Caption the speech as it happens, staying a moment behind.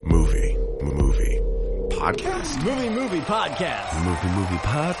podcast? Movie podcast. Movie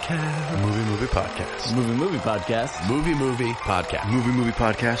podcast. Movie podcast. Movie podcast. Movie podcast. Movie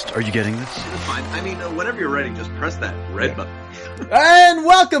podcast. Are you getting this? Fine. I mean, whenever you're ready, just press that red button. And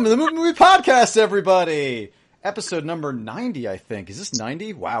welcome to the Movie Podcast, everybody. Episode number 90, I think. Is this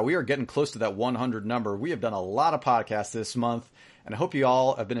 90? Wow, we are getting close to that 100 number. We have done a lot of podcasts this month, and I hope you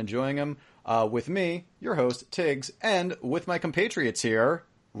all have been enjoying them. With me, your host, Tiggs, and with my compatriots here,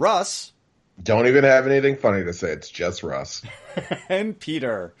 Russ. Don't even have anything funny to say. It's just Russ. And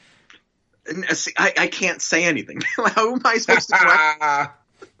Peter. I can't say anything. How am I supposed to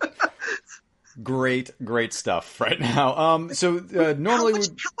correct? Great stuff right now. Normally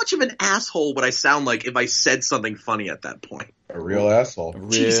how much of an asshole would I sound like if I said something funny at that point? A real asshole.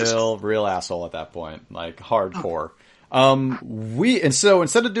 Real asshole at that point. Like hardcore. So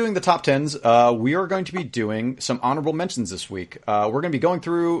instead of doing the top tens, we are going to be doing some honorable mentions this week. We're going to be going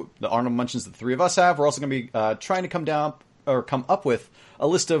through the honorable mentions that the three of us have. We're also going to be trying to come up with a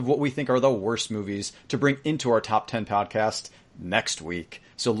list of what we think are the worst movies to bring into our top 10 podcast next week.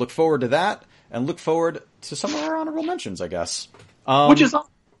 So look forward to that, and look forward to some of our honorable mentions, I guess. I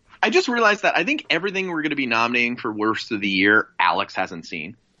just realized that I think everything we're going to be nominating for worst of the year, Alex hasn't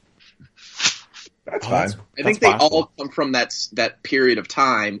seen. That's fine. I think they all come from that period of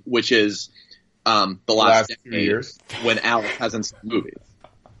time, which is the last few decade years when Alex hasn't seen movies.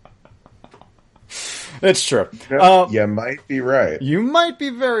 It's true. You might be right. You might be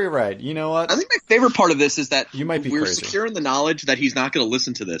very right. You know what? I think my favorite part of this is that You might be we're crazy. secure in the knowledge that he's not going to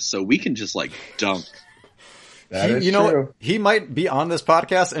listen to this, so we can just dunk. That is you know true. what? He might be on this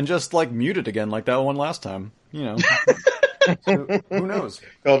podcast and just mute it again like that one last time. You know. Who knows?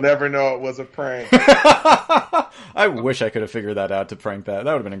 He'll never know it was a prank. I wish I could have figured that out to prank that.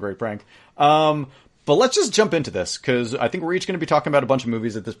 That would have been a great prank. But let's just jump into this, because I think we're each going to be talking about a bunch of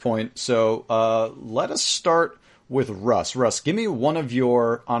movies at this point. So let us start with Russ. Russ, give me one of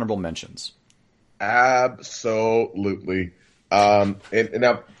your honorable mentions. Absolutely. And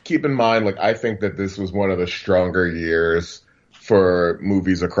now, keep in mind, I think that this was one of the stronger years for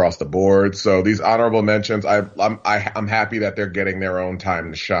movies across the board. So these honorable mentions, I'm happy that they're getting their own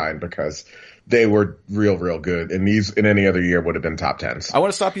time to shine, because they were real good. And these, in any other year, would have been top tens. I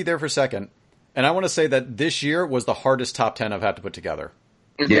want to stop you there for a second. And I want to say that this year was the hardest top 10 I've had to put together.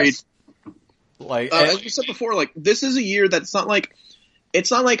 Agreed. Yes. As you said before, this is a year that's not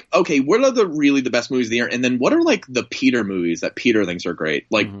okay, what are the best movies of the year? And then what are the Peter movies that Peter thinks are great?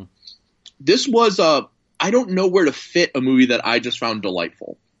 This was I don't know where to fit a movie that I just found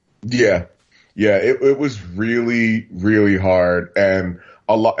delightful. Yeah. It was really hard, and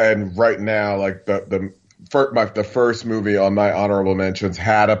a lot. And right now, the first movie on my honorable mentions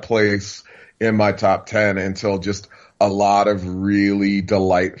had a place in my top 10 until just a lot of really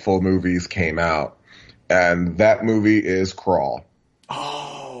delightful movies came out, and that movie is Crawl.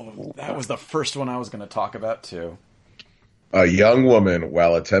 Oh, that was the first one I was going to talk about too. A young woman,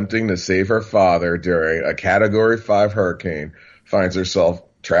 while attempting to save her father during a Category 5 hurricane, finds herself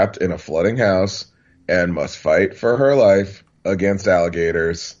trapped in a flooding house and must fight for her life against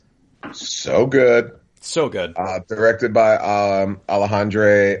alligators. So good. So good. Directed by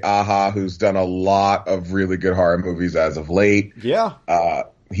Alejandro Aja, who's done a lot of really good horror movies as of late. Yeah.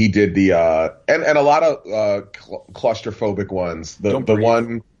 He did the and a lot of claustrophobic ones. The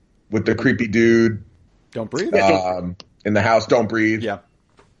one with the creepy dude. Don't Breathe. In the house, Don't Breathe. Yeah.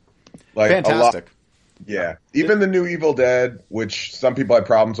 Fantastic. Yeah. Even the new Evil Dead, which some people had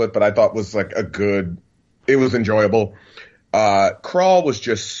problems with, but I thought was it was enjoyable. Crawl was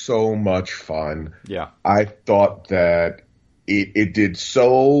just so much fun. Yeah. I thought that it did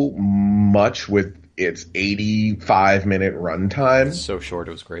so much with its 85-minute runtime. It's so short,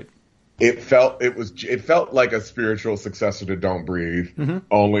 it was great. It felt like a spiritual successor to Don't Breathe. Mm-hmm.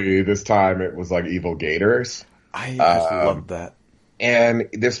 Only this time it was like Evil Gators. I loved that. And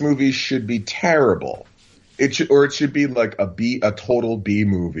this movie should be terrible. It should be a total B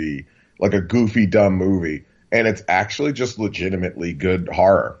movie, like a goofy, dumb movie. And it's actually just legitimately good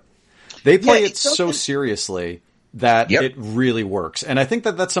horror. They play it so seriously that Yep. it really works. And I think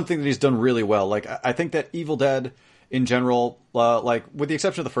that that's something that he's done really well. I think that Evil Dead in general, with the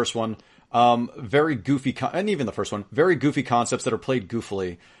exception of the first one, very goofy, and even the first one, very goofy concepts that are played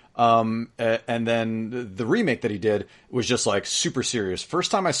goofily. And then the remake that he did was just super serious. First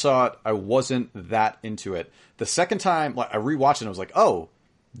time I saw it, I wasn't that into it. The second time, I rewatched it and I was like, oh,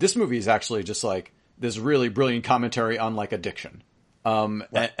 this movie is actually just this really brilliant commentary on addiction.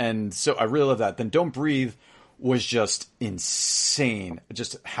 And so I really love that. Then Don't Breathe was just insane.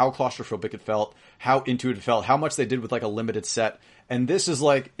 Just how claustrophobic it felt, how into it felt, how much they did with a limited set. And this is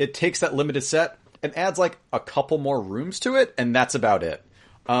it takes that limited set and adds like a couple more rooms to it, and that's about it.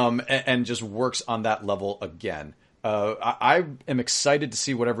 And just works on that level again. I am excited to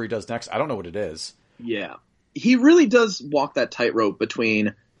see whatever he does next. I don't know what it is. Yeah. He really does walk that tightrope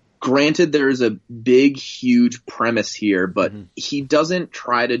between, granted, there is a big, huge premise here, but he doesn't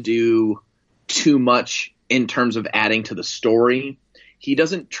try to do too much in terms of adding to the story. He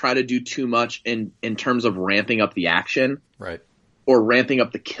doesn't try to do too much in terms of ramping up the action. Right. Or ramping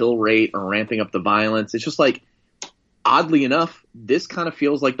up the kill rate or ramping up the violence. It's just like, oddly enough, this kind of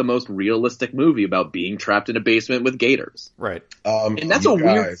feels like the most realistic movie about being trapped in a basement with gators. Right. And that's a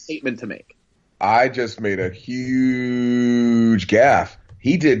weird statement to make. I just made a huge gaffe.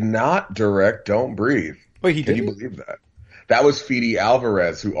 He did not direct Don't Breathe. Wait, he Can didn't? you believe that? That was Fede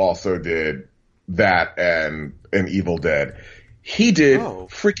Alvarez, who also did that and Evil Dead. He did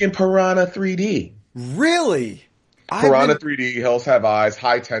freaking Piranha 3D. Really? Piranha 3D, Hills Have Eyes,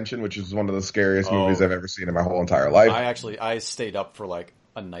 High Tension, which is one of the scariest movies I've ever seen in my whole entire life. I stayed up for like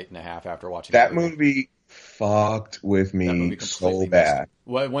a night and a half after watching that movie. Fucked with me so bad.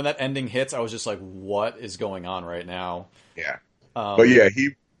 When that ending hits, I was just like, what is going on right now? Yeah. But yeah,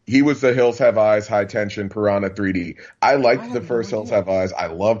 he was the Hills Have Eyes, High Tension, Piranha 3D. I liked the first Hills Have Eyes. I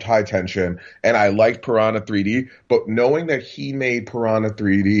loved High Tension, and I liked Piranha 3D. But knowing that he made Piranha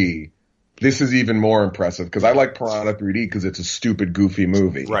 3D, this is even more impressive because I like Piranha 3D because it's a stupid, goofy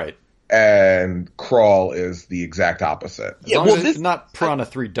movie. Right. And Crawl is the exact opposite. As long as it's not Piranha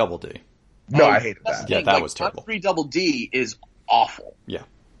 3 Double D. No, I hated that. Yeah, that was terrible. Piranha 3 Double D is awful. Yeah.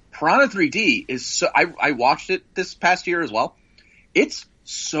 Piranha 3D is so... I watched it this past year as well. It's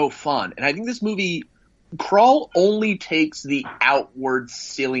so fun. And I think this movie, Crawl, only takes the outward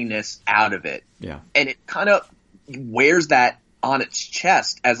silliness out of it. Yeah. And it kind of wears that on its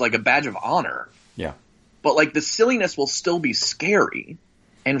chest as like a badge of honor. Yeah. But like the silliness will still be scary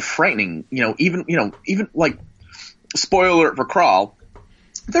and frightening. Even like, spoiler alert for Crawl,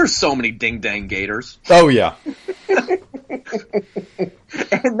 there's so many ding-dang gators. Oh, yeah.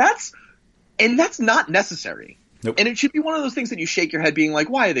 and that's not necessary. Nope. And it should be one of those things that you shake your head being like,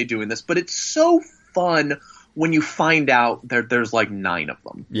 why are they doing this? But it's so fun when you find out that there's like 9 of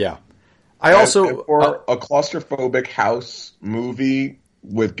them. Yeah. And for a claustrophobic house movie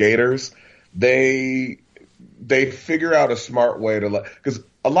with gators, they figure out a smart way to because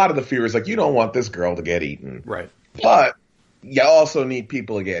a lot of the fear is like, you don't want this girl to get eaten. Right. But you also need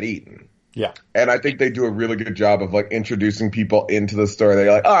people to get eaten. Yeah. And I think they do a really good job of like introducing people into the story.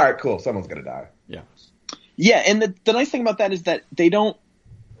 They're like, all right, cool. Someone's going to die. Yeah. Yeah. And the nice thing about that is that they don't,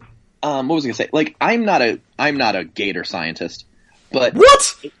 what was I going to say? Like, I'm not a gator scientist, but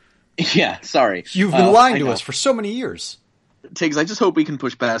what? Yeah. Sorry. You've been lying to us for so many years. Tiggs, I just hope we can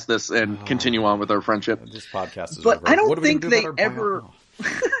push past this and continue on with our friendship. This podcast is but over. I don't think they ever,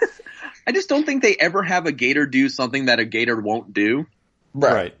 I just don't think they ever have a gator do something that a gator won't do.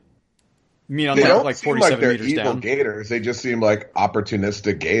 Right. You mean on they don't like seem 47 like they're meters evil down? Gators. They just seem like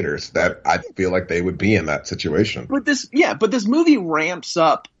opportunistic gators that I feel like they would be in that situation. But this movie ramps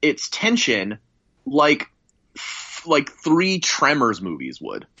up its tension like 3 Tremors movies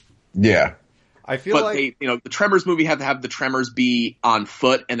would. Yeah. I feel like the Tremors movie had to have the Tremors be on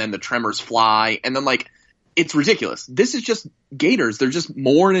foot and then the Tremors fly and then it's ridiculous. This is just gators. They're just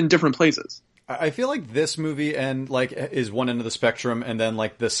more in different places. I feel like this movie is one end of the spectrum, and then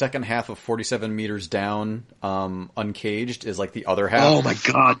the second half of 47 Meters Down, Uncaged, is the other half. Oh my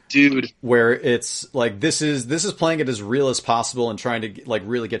god, dude! Where it's this is playing it as real as possible and trying to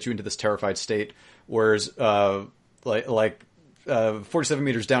really get you into this terrified state. Whereas 47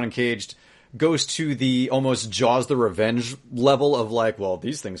 Meters Down, Uncaged goes to the almost Jaws the Revenge level of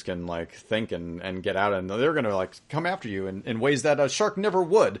these things can think and get out and they're going to come after you in ways that a shark never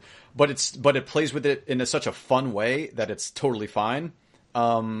would, but it plays with it in such a fun way that it's totally fine.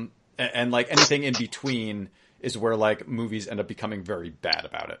 And anything in between is where movies end up becoming very bad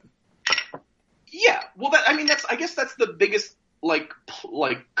about it. Yeah. Well, I guess that's the biggest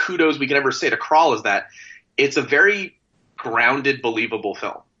kudos we can ever say to Crawl is that it's a very grounded, believable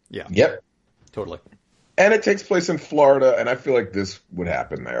film. Yeah. Yep. Totally. And it takes place in Florida, and I feel like this would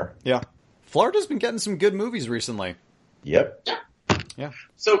happen there. Yeah. Florida's been getting some good movies recently. Yep. Yeah.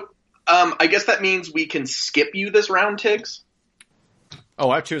 So, I guess that means we can skip you this round, Tiggs? Oh,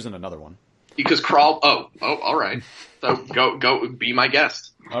 I've chosen another one. Because Crawl... Oh, all right. So, go, be my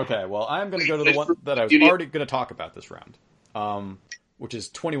guest. Okay, well, I'm going to go to the one that I was already going to talk about this round, which is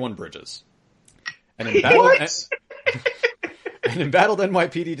 21 Bridges. An embattled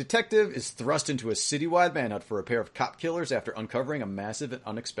NYPD detective is thrust into a citywide manhunt for a pair of cop killers after uncovering a massive and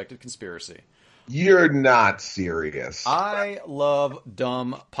unexpected conspiracy. You're not serious. I love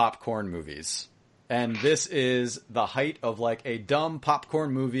dumb popcorn movies. And this is the height of like a dumb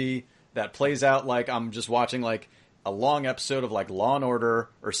popcorn movie that plays out like I'm just watching like a long episode of like Law and Order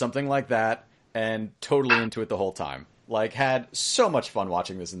or something like that, and totally into it the whole time. Like, had so much fun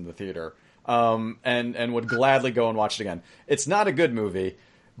watching this in the theater, and would gladly go and watch it again. It's not a good movie,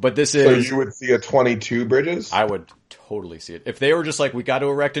 but this is... So you would see a 22 Bridges? I would totally see it. If they were just like, we got to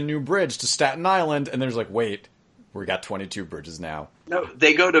erect a new bridge to Staten Island, and there's like, wait, we got 22 bridges now. No,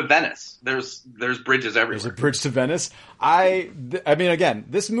 they go to Venice. There's bridges everywhere. There's a bridge to Venice. I mean, again,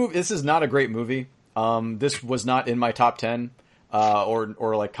 this is not a great movie. This was not in my top 10,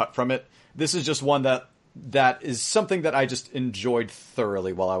 or like cut from it. This is just one that is something that I just enjoyed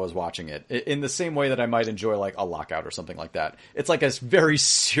thoroughly while I was watching it. In the same way that I might enjoy like a Lockout or something like that. It's like a very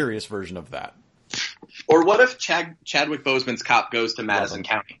serious version of that. Or what if Chadwick Boseman's cop goes to Madison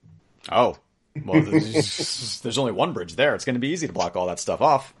County? Oh, well, there's only one bridge there. It's going to be easy to block all that stuff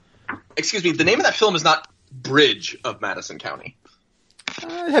off. Excuse me, the name of that film is not Bridge of Madison County.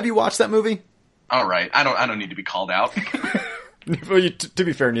 Have you watched that movie? All right, I don't need to be called out. Well, to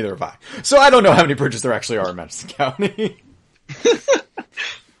be fair, neither have I. So I don't know how many bridges there actually are in Madison County.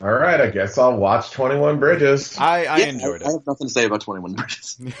 All right, I guess I'll watch 21 Bridges. I enjoyed it. I have nothing to say about 21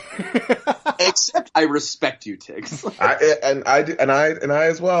 Bridges. Except I respect you, Tiggs. I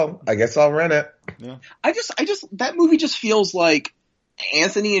as well. I guess I'll rent it. Yeah. I just that movie just feels like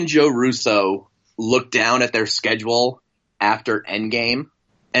Anthony and Joe Russo looked down at their schedule after Endgame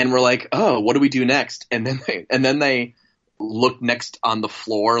and were like, "Oh, what do we do next?" And then they looked next on the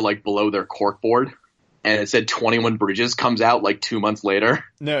floor, like below their corkboard, and it said 21 Bridges comes out like 2 months later.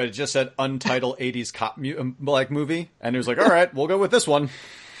 No, it just said untitled 80s cop movie, and it was like, all right, we'll go with this one.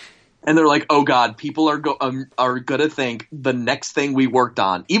 And they're like, oh god, people are gonna think the next thing we worked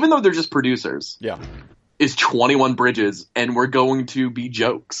on, even though they're just producers, is 21 Bridges, and we're going to be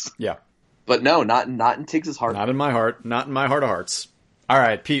jokes. Yeah. But no, not in Tiggs's heart. Not in my heart. Not in my heart of hearts. All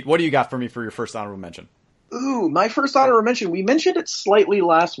right, Pete, what do you got for me for your first honorable mention? Ooh, my first honorable mention. We mentioned it slightly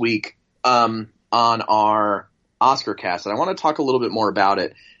last week on our Oscar cast, and I want to talk a little bit more about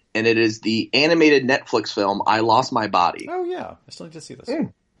it. And it is the animated Netflix film I Lost My Body. Oh yeah, I still need to see this.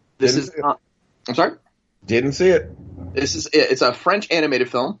 This is. I'm sorry. Didn't see it. It's a French animated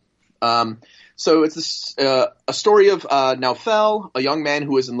film. So it's a story of Naufel, a young man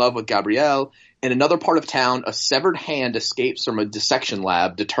who is in love with Gabrielle. In another part of town, a severed hand escapes from a dissection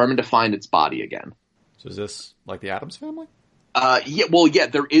lab, determined to find its body again. So is this like the Addams Family? Yeah,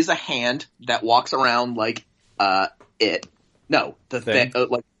 there is a hand that walks around like it. No, the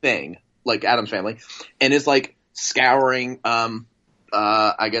thing, like Addams Family, and is like scouring,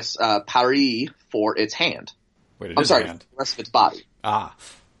 I guess, Paris for its hand. Wait, I'm sorry, a hand. the rest of its body. Ah.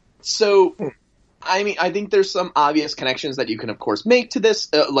 So, I mean, I think there's some obvious connections that you can, of course, make to this,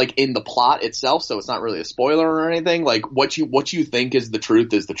 like in the plot itself. So it's not really a spoiler or anything. Like what you think is the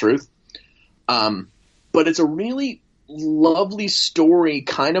truth is the truth. But it's a really lovely story,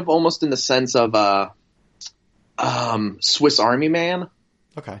 kind of almost in the sense of Swiss Army Man.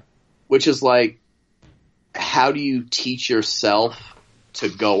 Okay. Which is like, how do you teach yourself to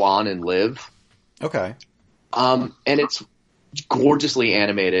go on and live? Okay. And it's gorgeously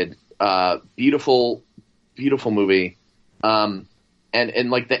animated, beautiful movie. And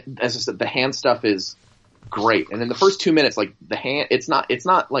like as I said, the hand stuff is great. And in the first 2 minutes, like the hand, it's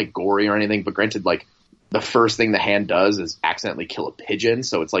not like gory or anything, but granted, like the first thing the hand does is accidentally kill a pigeon.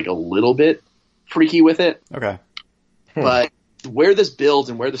 So it's like a little bit freaky with it. Okay. But where this builds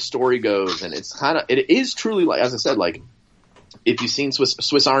and where the story goes, and it is truly like, as I said, like if you've seen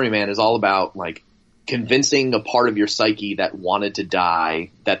Swiss Army Man, is all about like convincing a part of your psyche that wanted to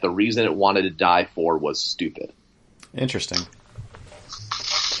die, that the reason it wanted to die for was stupid. Interesting.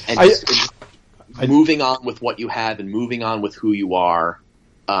 And moving on with what you have and moving on with who you are,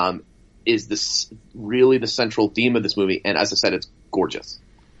 is this really the central theme of this movie. And as I said, it's gorgeous.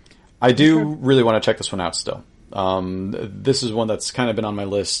 I do really want to check this one out still. This is one that's kind of been on my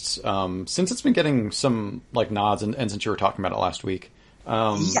list since it's been getting some like nods, and since you were talking about it last week.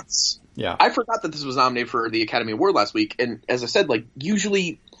 Yes. Yeah. I forgot that this was nominated for the Academy Award last week. And as I said, like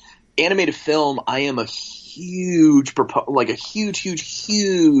usually animated film, I am a huge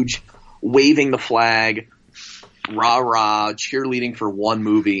waving the flag, rah rah, cheerleading for one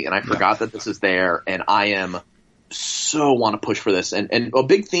movie. And I forgot that this is there, and I am so want to push for this. And a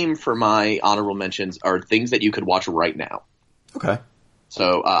big theme for my honorable mentions are things that you could watch right now. Okay.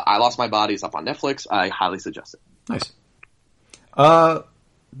 So I Lost My Body is up on Netflix. I highly suggest it. Nice.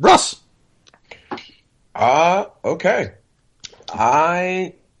 Russ. Okay.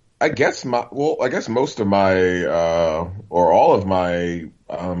 I guess most of my or all of my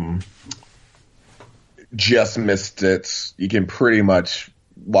just missed it, you can pretty much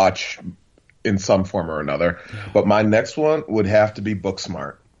watch in some form or another. But my next one would have to be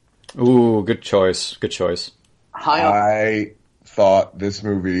Booksmart. Ooh, good choice. Good choice. I thought this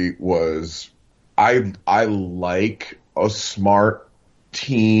movie was I like a smart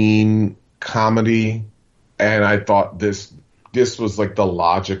teen comedy, and I thought this was like the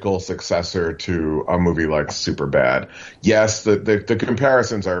logical successor to a movie like Superbad. Yes, the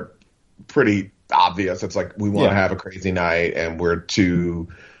comparisons are pretty obvious. It's like we want to have a crazy night and we're two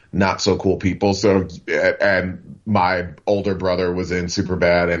not so cool people. So, and my older brother was in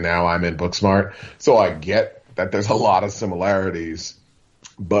Superbad and now I'm in Booksmart. So I get that there's a lot of similarities,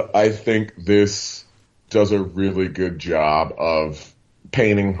 but I think this does a really good job of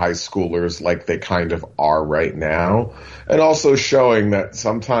painting high schoolers like they kind of are right now, and also showing that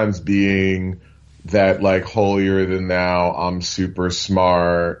sometimes being that like holier than thou, I'm super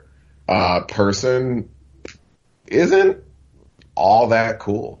smart person isn't all that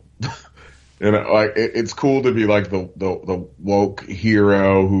cool. You know, like it's cool to be like the woke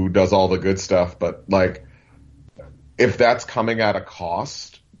hero who does all the good stuff, but like if that's coming at a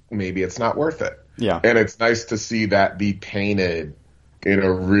cost, maybe it's not worth it. Yeah. And it's nice to see that be painted in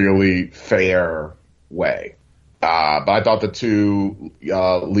a really fair way. But I thought the two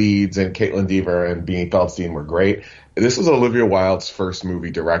leads in Caitlin Dever and Beanie Feldstein were great. This was Olivia Wilde's first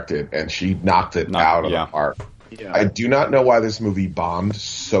movie directed, and she knocked it out of the park. Yeah. I do not know why this movie bombed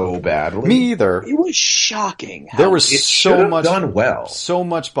so badly. Me either. It was shocking. There was so much done well, so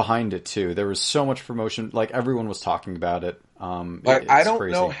much behind it too. There was so much promotion. Like everyone was talking about it. Like I don't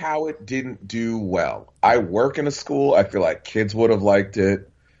know how it didn't do well. I work in a school. I feel like kids would have liked it.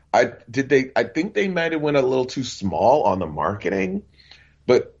 I think they might have went a little too small on the marketing,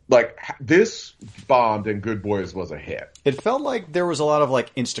 but like this bombed and Good Boys was a hit. It felt like there was a lot of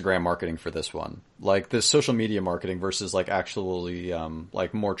like Instagram marketing for this one, like this social media marketing versus like actually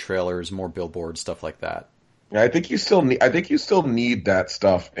like more trailers, more billboards, stuff like that. I think you still need that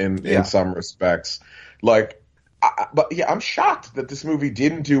stuff in some respects. Like, but yeah, I'm shocked that this movie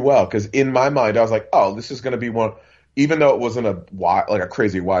didn't do well because in my mind I was like, oh, this is going to be one. Even though it wasn't a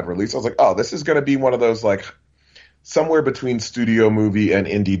crazy wide release, I was like, oh, this is going to be one of those like somewhere between studio movie and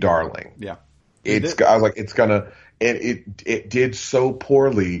indie darling. Yeah, I was like, it's gonna, and it did so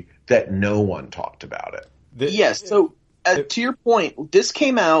poorly that no one talked about it. Yes. So to your point, this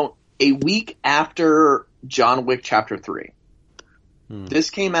came out a week after John Wick Chapter 3. This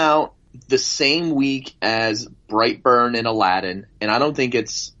came out the same week as Brightburn and Aladdin, and I don't think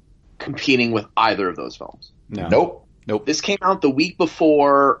it's competing with either of those films. No. Nope. This came out the week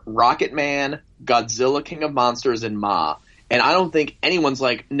before Rocket Man, Godzilla King of Monsters, and Ma. And I don't think anyone's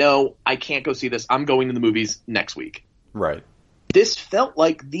like, no, I can't go see this. I'm going to the movies next week. Right. This felt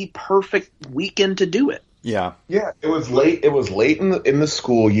like the perfect weekend to do it. Yeah. Yeah, it was late. It was late in the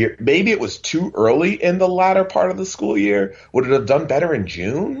school year. Maybe it was too early in the latter part of the school year. Would it have done better in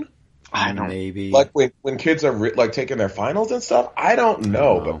June? I don't know. Maybe. Like when kids are like taking their finals and stuff? I don't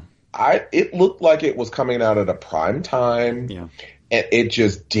know. But it looked like it was coming out at a prime time. Yeah. And it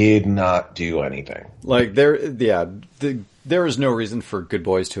just did not do anything. Like there is no reason for Good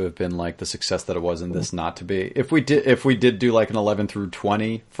Boys to have been like the success that it was and this not to be. If we did do like an 11 through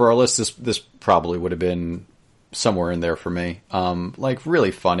 20 for our list, this probably would have been somewhere in there for me. Like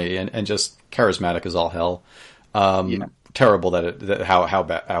really funny and just charismatic as all hell. Terrible that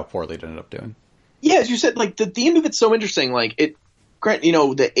how poorly it ended up doing. Yeah, as you said, like the theme of it's so interesting. Like the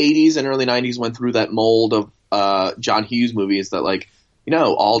 80s and early 90s went through that mold of John Hughes movies that like,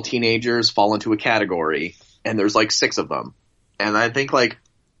 all teenagers fall into a category and there's like 6 of them. And I think like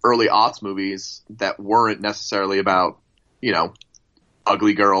early aughts movies that weren't necessarily about,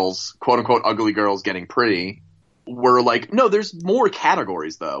 ugly girls, quote unquote ugly girls getting pretty were like, no, there's more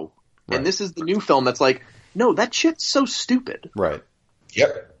categories though. Right. And this is the new film that's like, no, that shit's so stupid. Right.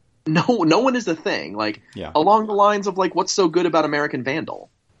 Yep. No one is a thing. Like, along the lines of, like, what's so good about American Vandal?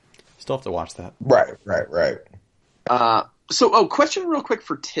 Still have to watch that. Right. Question real quick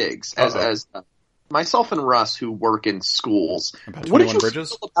for Tiggs. As myself and Russ, who work in schools. About 21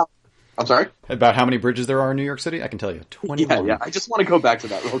 bridges? I'm sorry? About how many bridges there are in New York City? I can tell you. 21. Yeah. I just want to go back to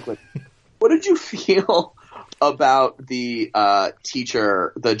that real quick. What did you feel about the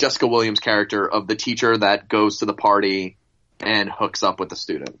teacher, the Jessica Williams character of the teacher that goes to the party and hooks up with the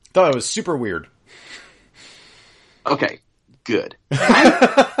student? Thought it was super weird. Okay, good.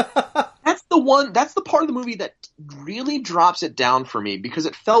 That's the that's the part of the movie that really drops it down for me because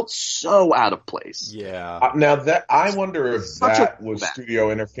it felt so out of place. Yeah. Now that I wonder if Such that a was throwback.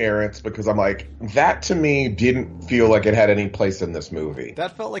 studio interference, because I'm like, that to me didn't feel like it had any place in this movie.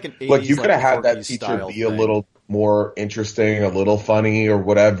 That felt like an 80s, Like you could have had that Porky's teacher style be a thing. little more interesting, a little funny or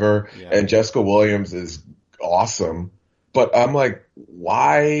whatever. Yeah. And Jessica Williams is awesome. But I'm like,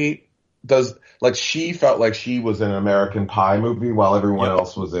 why does, like, she felt like she was in an American Pie movie while everyone Yep.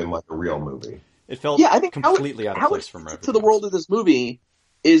 else was in like a real movie. It felt Yeah, I think completely out of how place it from fits everything to the world of this movie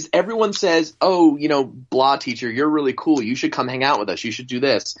is everyone says, "Oh, blah teacher, you're really cool. You should come hang out with us. You should do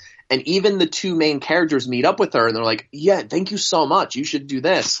this." And even the two main characters meet up with her, and they're like, "Yeah, thank you so much. You should do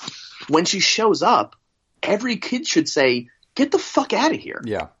this." When she shows up, every kid should say, "Get the fuck out of here."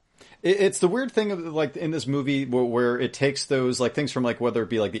 Yeah. It's the weird thing of like in this movie where it takes those like things from like whether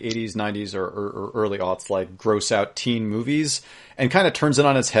it be like the 80s, 90s or early aughts like gross out teen movies and kind of turns it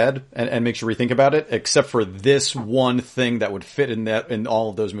on its head and makes you rethink about it, except for this one thing that would fit in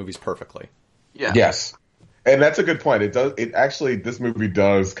all of those movies perfectly. Yeah. Yes. And that's a good point. This movie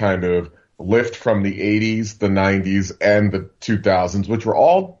does kind of lift from the 80s, the 90s, and the 2000s, which were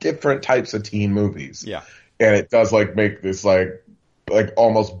all different types of teen movies. Yeah. And it does like make this like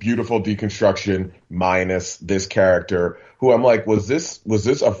almost beautiful deconstruction minus this character who I'm like, was this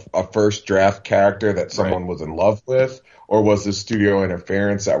a first draft character that someone was in love with, or was this studio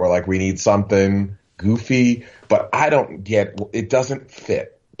interference that were like, we need something goofy? But I don't get, it doesn't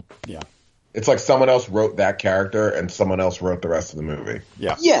fit. Yeah. It's like someone else wrote that character and someone else wrote the rest of the movie.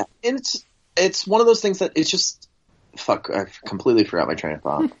 Yeah. Yeah, and it's one of those things that it's just fuck. I completely forgot my train of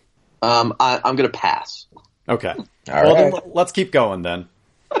thought. I'm gonna pass. Okay. All Well, right. then let's keep going then.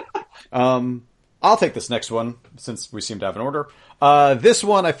 I'll take this next one since we seem to have an order. This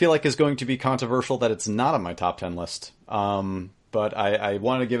one I feel like is going to be controversial that it's not on my top 10 list. But I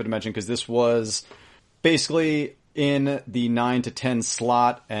wanted to give it a mention because this was basically in the 9 to 10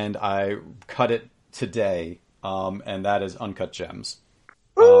 slot and I cut it today. And that is Uncut Gems.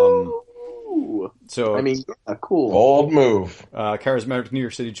 Ooh. So I mean, yeah, cool. Bold move. charismatic New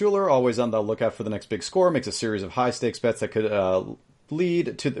York City jeweler, always on the lookout for the next big score, makes a series of high-stakes bets that could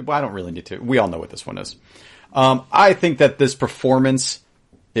lead to... Well, I don't really need to. We all know what this one is. I think that this performance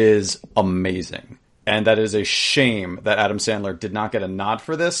is amazing. And that is a shame that Adam Sandler did not get a nod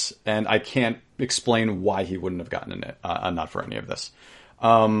for this. And I can't explain why he wouldn't have gotten a nod for any of this.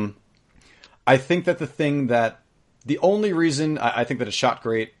 I think that the only reason I think that it shot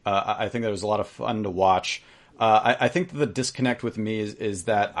great, I think that it was a lot of fun to watch. I think that the disconnect with me is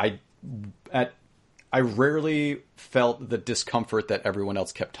that I rarely felt the discomfort that everyone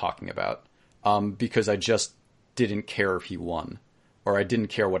else kept talking about, because I just didn't care if he won, or I didn't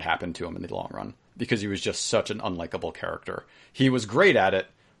care what happened to him in the long run, because he was just such an unlikable character. He was great at it,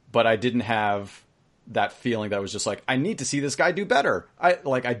 but I didn't have that feeling that was just like, I need to see this guy do better. I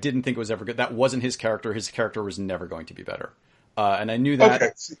didn't think it was ever good. That wasn't his character. His character was never going to be better. And I knew that.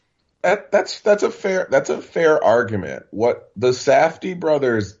 Okay. That's a fair argument. What the Safdie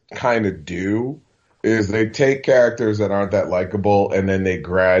brothers kind of do is they take characters that aren't that likable and then they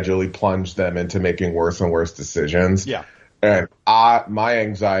gradually plunge them into making worse and worse decisions. Yeah. And my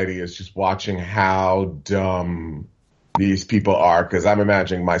anxiety is just watching how dumb these people are, because I'm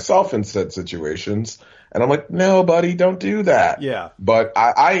imagining myself in said situations, and I'm like, no, buddy, don't do that. Yeah. But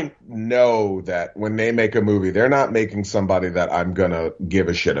I know that when they make a movie, they're not making somebody that I'm gonna give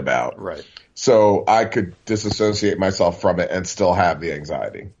a shit about. Right. So I could disassociate myself from it and still have the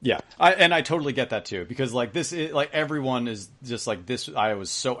anxiety. Yeah. I totally get that too, because like this is like everyone is just like this. I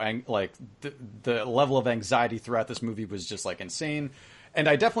was so the level of anxiety throughout this movie was just like insane. And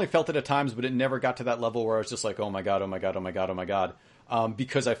I definitely felt it at times, but it never got to that level where I was just like, oh my God, oh my God, oh my God, oh my God.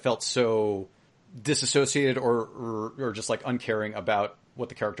 Because I felt so disassociated or just like uncaring about what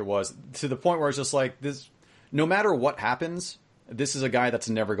the character was, to the point where it's just like this, no matter what happens, this is a guy that's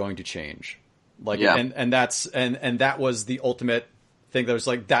never going to change. Like, yeah. and that was the ultimate thing that was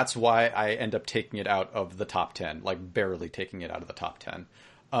like, that's why I end up taking it out of the top 10, like barely taking it out of the top 10.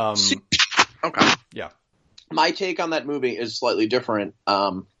 Okay. Yeah. My take on that movie is slightly different.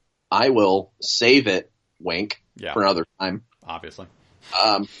 I will save it, wink, for another time. Obviously.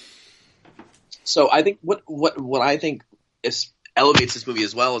 So I think what I think elevates this movie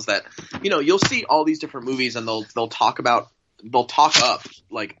as well is that, you'll see all these different movies and they'll talk up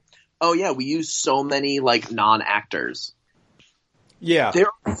like, oh yeah, we use so many like non-actors. Yeah. There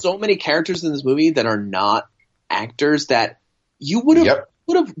are so many characters in this movie that are not actors that you would have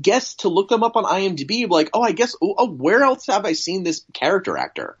guessed to look them up on IMDb, like, oh, I guess, where else have I seen this character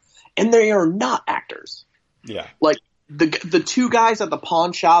actor? And they are not actors. Yeah. Like, the two guys at the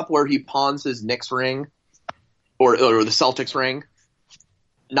pawn shop where he pawns his Knicks ring or the Celtics ring,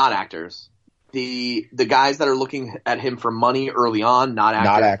 not actors. The guys that are looking at him for money early on, not actors.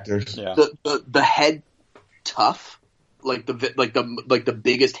 Not actors. Yeah. The head tough, like the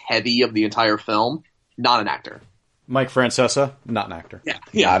biggest heavy of the entire film, not an actor. Mike Francesa, not an actor. Yeah.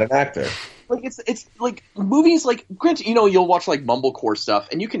 Not an actor. Like it's like movies like granted, you'll watch like mumblecore stuff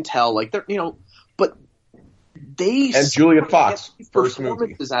and you can tell like they're but they and Julia Fox get first movie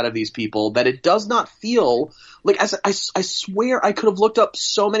performances out of these people that it does not feel like. As I swear I could have looked up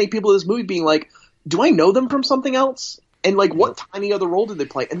so many people in this movie being like, do I know them from something else? And like, what tiny other role did they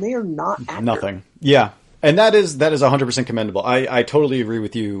play? And they are not actors. Nothing. Yeah. And that is 100% commendable. I totally agree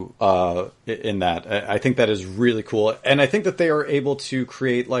with you in that. I think that is really cool. And I think that they are able to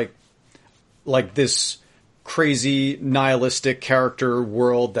create like this crazy nihilistic character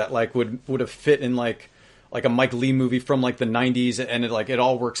world that like would have fit in like a Mike Leigh movie from like the 90s, and it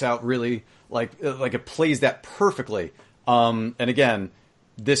all works out really like it plays that perfectly. And again,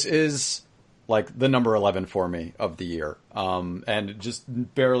 this is like the number 11 for me of the year. And just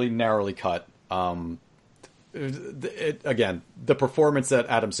barely narrowly cut. Again, the performance that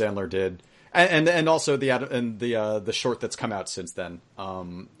Adam Sandler did, and also the short that's come out since then,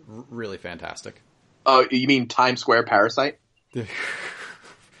 really fantastic. You mean Times Square Parasite?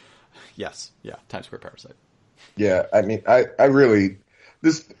 Yes, yeah, Times Square Parasite. Yeah, I mean, I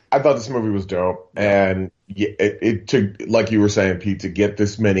thought this movie was dope, and it took, like you were saying, Pete, to get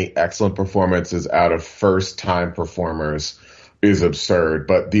this many excellent performances out of first time performers is absurd.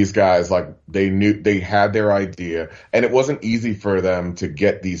 But these guys, like, they had their idea, and it wasn't easy for them to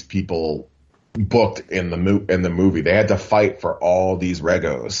get these people booked in the movie. They had to fight for all these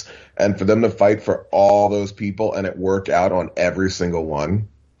regos, and for them to fight for all those people and it worked out on every single one,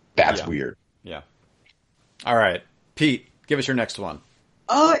 that's weird. Yeah. All right, Pete, give us your next one.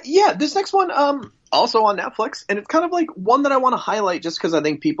 This next one, also on Netflix, and it's kind of like one that I want to highlight just because I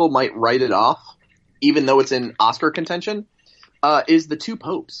think people might write it off, even though it's in Oscar contention, is The Two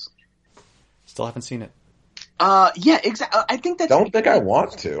Popes. Still haven't seen it. Yeah, exactly. I think that's... Don't think I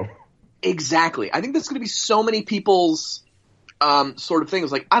want to. Exactly. I think that's going to be so many people's sort of thing.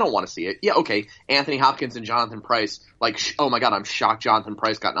 It's like, I don't want to see it. Yeah, okay, Anthony Hopkins and Jonathan Pryce, like, oh my god, I'm shocked Jonathan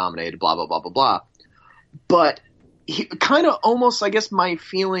Pryce got nominated, blah, blah, blah, blah, blah. But kind of almost, I guess, my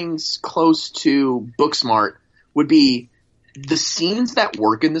feelings close to Booksmart would be the scenes that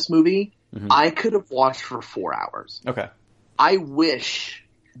work in this movie, I could have watched for 4 hours. Okay. I wish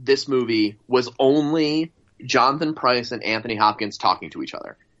this movie was only Jonathan Pryce and Anthony Hopkins talking to each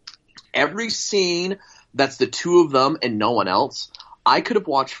other. Every scene that's the two of them and no one else, I could have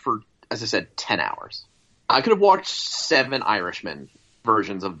watched for, as I said, 10 hours. I could have watched 7 Irishman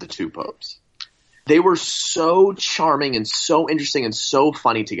versions of The Two Popes. They were so charming and so interesting and so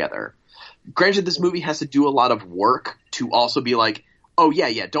funny together. Granted, this movie has to do a lot of work to also be like, oh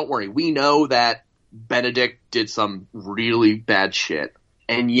yeah, don't worry. We know that Benedict did some really bad shit.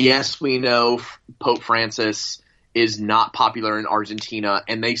 And yes, we know Pope Francis is not popular in Argentina,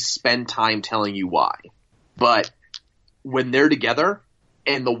 and they spend time telling you why. But when they're together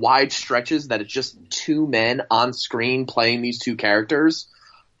and the wide stretches that it's just two men on screen playing these two characters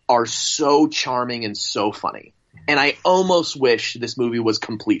are so charming and so funny. And I almost wish this movie was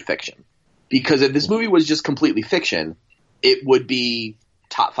complete fiction. Because if this movie was just completely fiction, it would be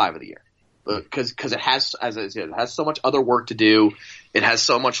top 5 of the year. Because it has, as I said, it has so much other work to do. It has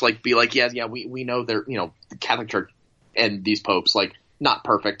so much we know they're, the Catholic Church and these popes, like, not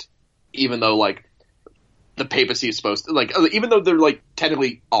perfect, even though, like, the papacy is supposed to, like, even though they're, like,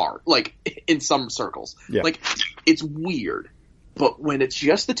 technically are, like, in some circles. Yeah. Like, it's weird. But when it's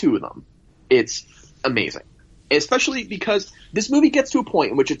just the two of them, it's amazing. Especially because this movie gets to a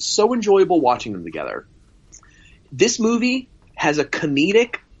point in which it's so enjoyable watching them together. This movie has a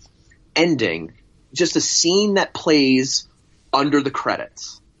comedic ending, just a scene that plays under the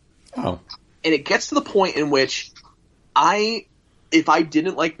credits. Oh. And it gets to the point in which if I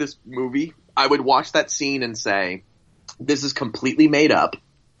didn't like this movie, I would watch that scene and say, this is completely made up.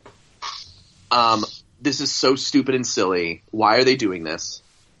 This is so stupid and silly. Why are they doing this?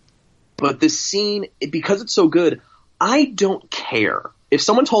 But this scene, because it's so good, I don't care. If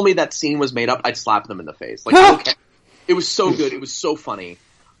someone told me that scene was made up, I'd slap them in the face. Like, okay. It was so good. It was so funny.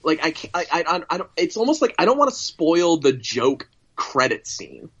 Like, I don't, it's almost like I don't want to spoil the joke credit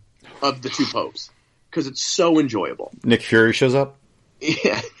scene of The Two Popes because it's so enjoyable. Nick Fury shows up.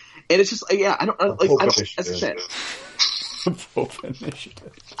 Yeah. And it's just, I don't, as I said, Pope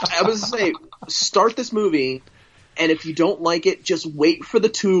Initiative. I was going to say, start this movie, and if you don't like it, just wait for the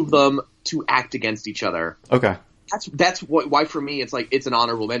two of them to act against each other. Okay. why for me it's like it's an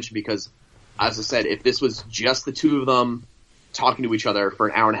honorable mention because, as I said, if this was just the two of them talking to each other for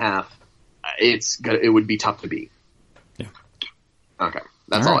an hour and a half, it would be tough to beat. Yeah. Okay,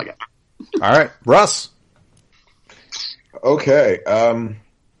 that's all I got. All right, Russ. Okay,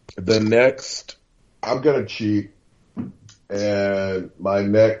 the next, I'm gonna cheat, and my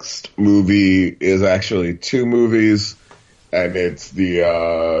next movie is actually two movies, and it's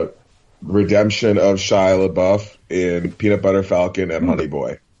the redemption of Shia LaBeouf in Peanut Butter Falcon and Honey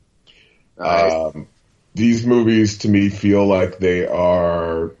Boy. Nice. These movies to me feel like they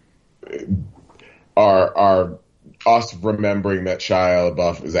are us remembering that Shia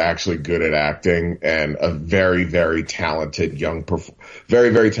LaBeouf is actually good at acting and a very, very talented young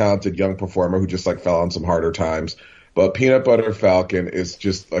performer who just like fell on some harder times. But Peanut Butter Falcon is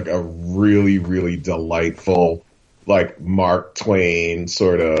just like a really, really delightful, like Mark Twain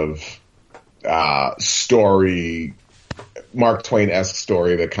sort of story, Mark Twain-esque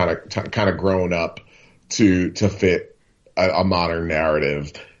story that kind of grown up to fit a modern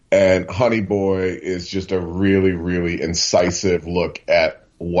narrative. And Honey Boy is just a really, really incisive look at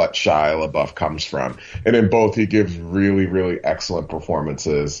what Shia LaBeouf comes from. And in both, he gives really, really excellent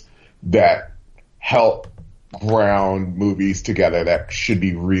performances that help ground movies together that should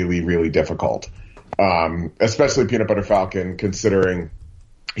be really, really difficult. Especially Peanut Butter Falcon, considering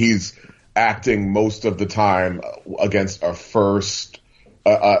he's acting most of the time against a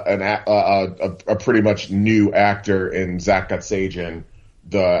pretty much new actor in Zach Gutsajian,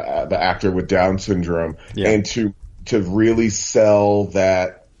 the actor with Down syndrome, and to really sell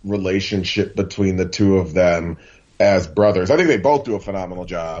that relationship between the two of them as brothers. I think they both do a phenomenal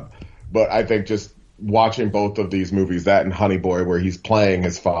job, but I think just watching both of these movies, that and Honey Boy, where he's playing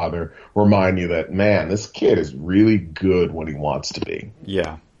his father, remind you that, man, this kid is really good when he wants to be.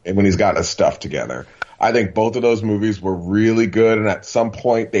 Yeah. And when he's got his stuff together. I think both of those movies were really good, and at some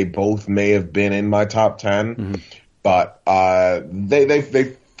point they both may have been in my top 10. Mm-hmm. But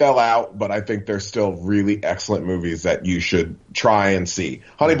they fell out, but I think they're still really excellent movies that you should try and see.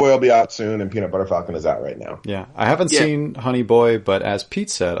 Honey Boy will be out soon, and Peanut Butter Falcon is out right now. Yeah, I haven't seen Honey Boy, but as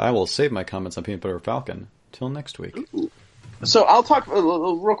Pete said, I will save my comments on Peanut Butter Falcon till next week. So I'll talk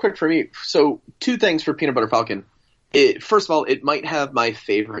real quick for me. So 2 things for Peanut Butter Falcon. First of all, it might have my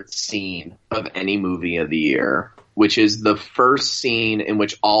favorite scene of any movie of the year, which is the first scene in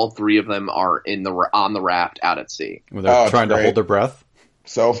which all 3 of them are on the raft out at sea. Where they're trying to hold their breath.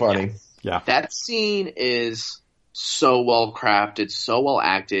 So funny. Yeah. That scene is so well crafted, so well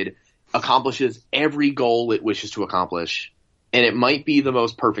acted, accomplishes every goal it wishes to accomplish, and it might be the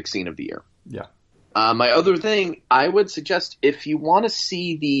most perfect scene of the year. Yeah. My other thing, I would suggest if you want to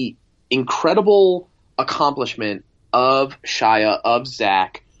see the incredible accomplishment of Shia, of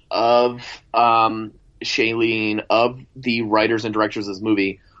Zach, of Shailene, of the writers and directors of this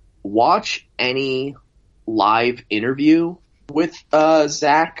movie, watch any live interview with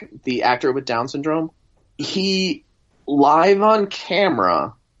Zach, the actor with Down syndrome. He, live on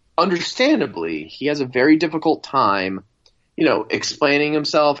camera, understandably, he has a very difficult time, explaining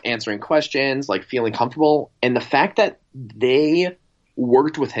himself, answering questions, like feeling comfortable. And the fact that they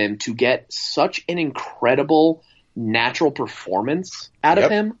worked with him to get such an incredible natural performance out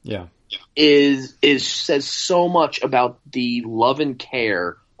of him is says so much about the love and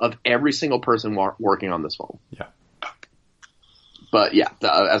care of every single person working on this film. Yeah. But yeah,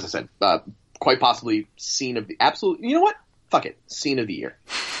 as I said, quite possibly scene of the absolute. You know what? Fuck it, scene of the year.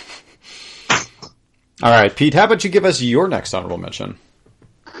 All right, Pete. How about you give us your next honorable mention?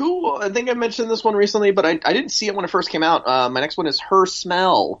 Cool. I think I mentioned this one recently, but I didn't see it when it first came out. My next one is Her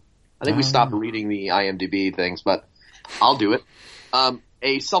Smell. I think we stopped reading the IMDb things, but I'll do it.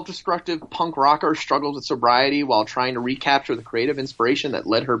 A self-destructive punk rocker struggles with sobriety while trying to recapture the creative inspiration that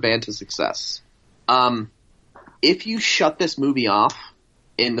led her band to success. If you shut this movie off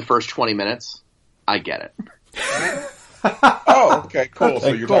in the first 20 minutes, I get it. Oh, okay, cool. So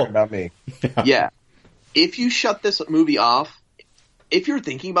you're talking about me. Yeah. If you shut this movie off, if you're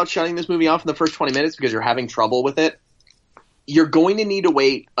thinking about shutting this movie off in the first 20 minutes because you're having trouble with it, you're going to need to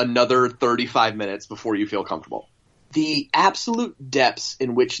wait another 35 minutes before you feel comfortable. The absolute depths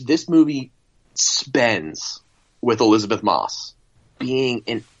in which this movie spends with Elizabeth Moss being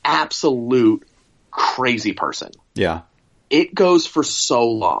an absolute crazy person. Yeah. It goes for so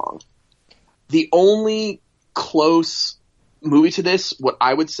long. The only close movie to this, what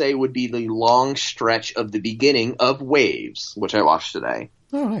I would say would be the long stretch of the beginning of Waves, which I watched today.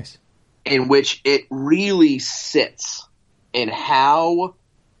 Oh, nice. In which it really sits in how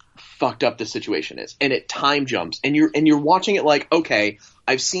fucked up the situation is, and it time jumps, and you're watching it like, okay,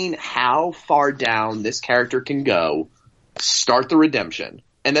 I've seen how far down this character can go, start the redemption,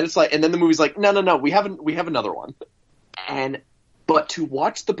 and then it's like, and then the movie's like, no, we have another one. But to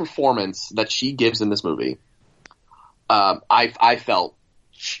watch the performance that she gives in this movie, I felt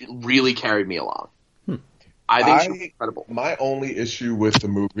she really carried me along. I think she was incredible. My only issue with the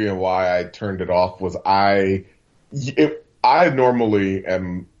movie and why I turned it off was I normally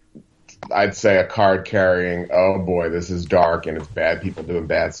am, I'd say, a card carrying, oh boy, this is dark and it's bad people doing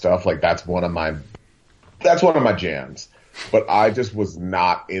bad stuff. Like that's one of my jams. But I just was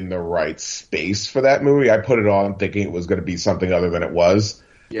not in the right space for that movie. I put it on thinking it was going to be something other than it was.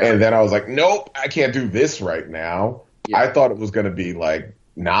 Yeah. And then I was like, nope, I can't do this right now. Yeah. I thought it was going to be like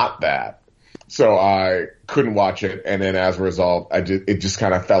not that. So I couldn't watch it, and then as a result, it just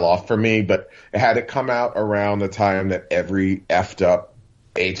kind of fell off for me. But had it come out around the time that every effed up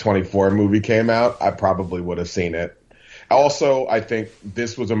A24 movie came out, I probably would have seen it. Also, I think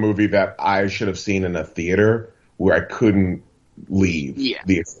this was a movie that I should have seen in a theater where I couldn't leave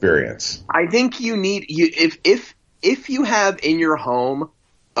the experience. I think you need if you have in your home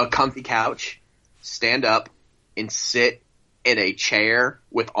a comfy couch, stand up and sit in a chair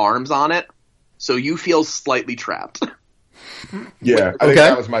with arms on it. So you feel slightly trapped. Yeah, I think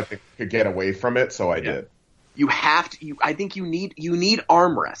that was my thing, to get away from it, so I did. You have to. I think you need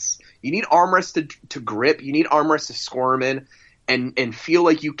armrests. You need armrests to grip. You need armrests to squirm in, and feel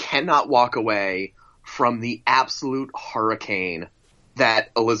like you cannot walk away from the absolute hurricane that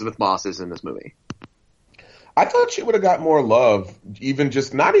Elizabeth Moss is in this movie. I thought she would have got more love, even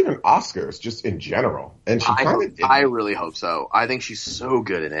just not even Oscars, just in general, and she kind of did. I really hope so. I think she's so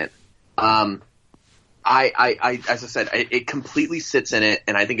good in it. As I said, it completely sits in it,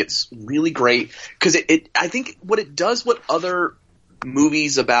 and I think it's really great because I think what it does, what other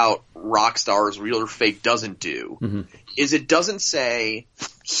movies about rock stars, real or fake, doesn't do, is it doesn't say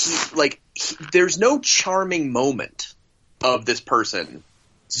there's no charming moment of this person's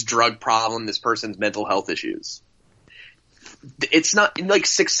drug problem, this person's mental health issues. It's not like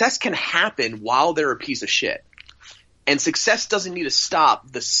success can happen while they're a piece of shit. And success doesn't need to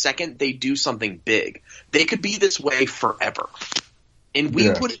stop the second they do something big. They could be this way forever. And we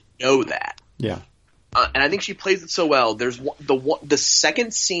wouldn't know that. Yeah. And I think she plays it so well. There's the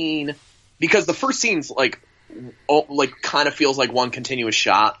second scene, because the first scene's kind of feels like one continuous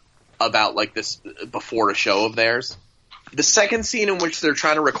shot about like this before a show of theirs. The second scene in which they're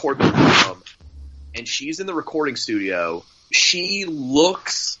trying to record the album, and she's in the recording studio, she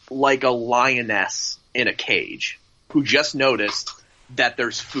looks like a lioness in a cage who just noticed that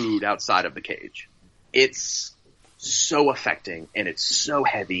there's food outside of the cage. It's so affecting, and it's so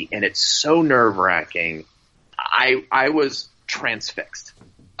heavy, and it's so nerve-wracking. I was transfixed.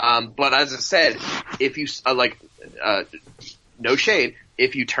 But as I said, if you no shade,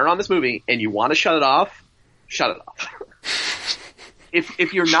 if you turn on this movie and you want to shut it off, shut it off.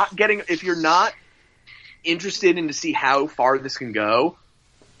 if you're not interested in to see how far this can go,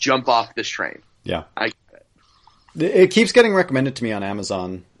 jump off this train. Yeah. It keeps getting recommended to me on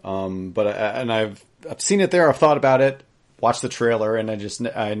Amazon, but I've seen it there. I've thought about it, watched the trailer, and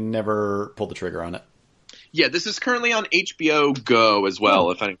I never pulled the trigger on it. Yeah, this is currently on HBO Go as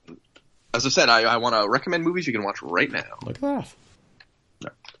well. As I said, I want to recommend movies you can watch right now. Look at that. Yeah.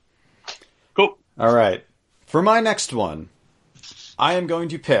 Cool. All right, for my next one, I am going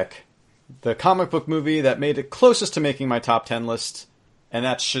to pick the comic book movie that made it closest to making my top 10 list, and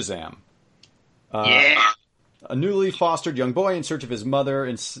that's Shazam. Yeah. A newly fostered young boy in search of his mother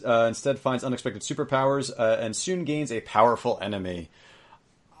instead finds unexpected superpowers and soon gains a powerful enemy.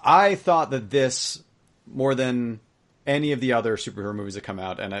 I thought that this, more than any of the other superhero movies that come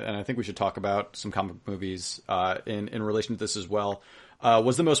out, and I think we should talk about some comic book movies in relation to this as well,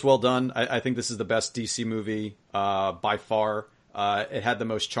 was the most well done. I think this is the best DC movie by far. It had the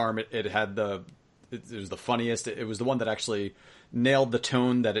most charm. It was the funniest. It was the one that actually nailed the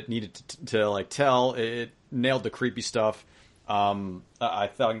tone that it needed to tell. It nailed the creepy stuff. I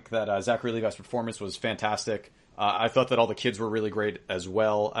think that Zachary Levi's performance was fantastic. I thought that all the kids were really great as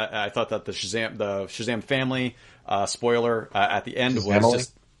well. I thought that the Shazam family, spoiler, at the end was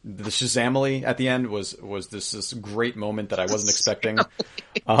just the Shazamily at the end was this great moment that I wasn't expecting.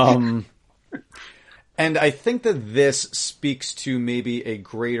 And I think that this speaks to maybe a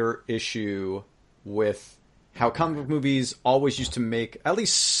greater issue with how comic book movies always used to make at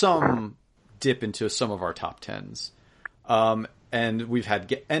least some dip into some of our top tens. And we've had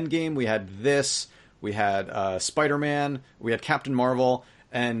Endgame, we had this, we had Spider-Man, we had Captain Marvel,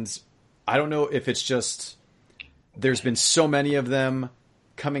 and I don't know if it's just there's been so many of them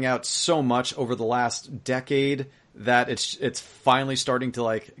coming out so much over the last decade that it's finally starting to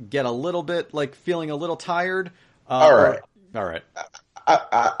like get a little bit like feeling a little tired. All right. All right.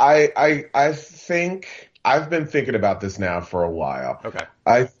 I think I've been thinking about this now for a while. Okay.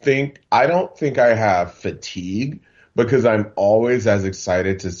 I don't think I have fatigue because I'm always as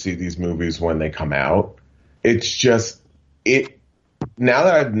excited to see these movies when they come out. It's just now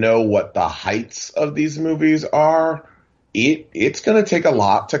that I know what the heights of these movies are, it's going to take a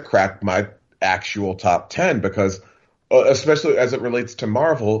lot to crack my actual top 10 because especially as it relates to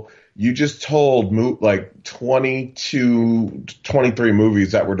Marvel, you just told like 22, 23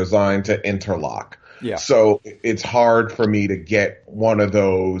 movies that were designed to interlock. Yeah. So it's hard for me to get one of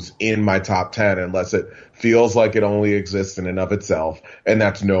those in my top 10 unless it feels like it only exists in and of itself. And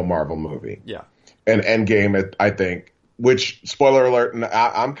that's no Marvel movie. Yeah. And Endgame, I think, which, spoiler alert,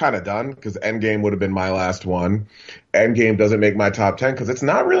 I'm kind of done because Endgame would have been my last one. Endgame doesn't make my top 10 because it's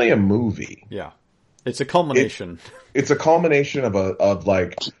not really a movie. Yeah. It's a culmination. It's a culmination of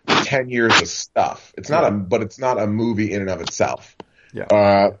like 10 years of stuff. It's not but it's not a movie in and of itself.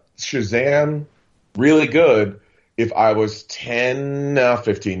 Yeah. Shazam, really good. If I was 10,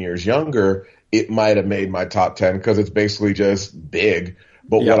 15 years younger, it might have made my top 10 because it's basically just big.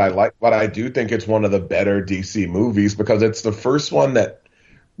 But what I do think it's one of the better DC movies because it's the first one that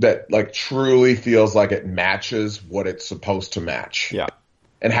like truly feels like it matches what it's supposed to match. Yeah.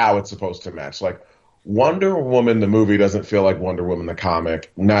 And how it's supposed to match. Like Wonder Woman, the movie doesn't feel like Wonder Woman, the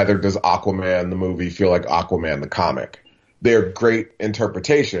comic. Neither does Aquaman, the movie, feel like Aquaman, the comic. They're great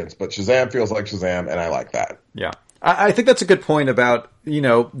interpretations, but Shazam feels like Shazam, and I like that. Yeah. I think that's a good point about,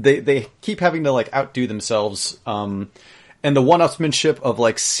 they keep having to like outdo themselves. And the one-upsmanship of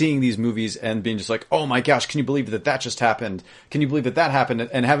like seeing these movies and being just like, oh my gosh, can you believe that just happened? Can you believe that happened?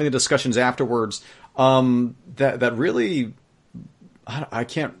 And having the discussions afterwards, that really, I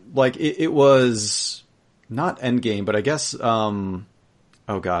can't, like, it was not Endgame, but I guess, oh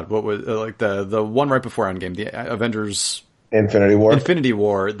god, what was, like the one right before Endgame, the Avengers Infinity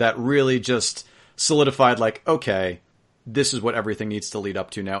War, that really just solidified like, okay, this is what everything needs to lead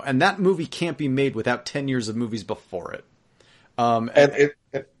up to now. And that movie can't be made without 10 years of movies before it. And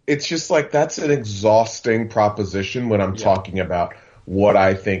it's just like, that's an exhausting proposition when I'm talking about what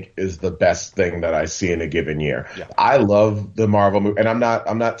I think is the best thing that I see in a given year. Yeah. I love the Marvel movie, and I'm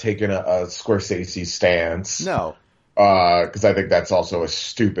not taking a Scorsese stance. No. Because I think that's also a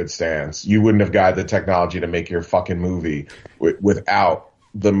stupid stance. You wouldn't have got the technology to make your fucking movie without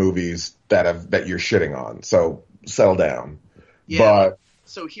the movies that you're shitting on. So settle down. Yeah. But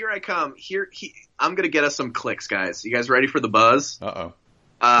so here I come. I'm gonna get us some clicks, guys. You guys ready for the buzz?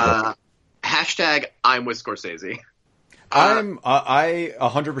 Hashtag I'm with Scorsese. I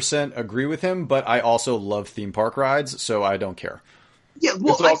 100% agree with him, but I also love theme park rides, so I don't care. Yeah,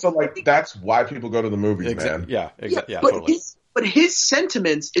 well, it's also that's why people go to the movies, man. Yeah, exactly. Yeah, but totally. His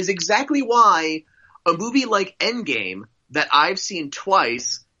sentiments is exactly why a movie like Endgame that I've seen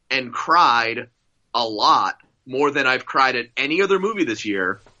twice and cried a lot more than I've cried at any other movie this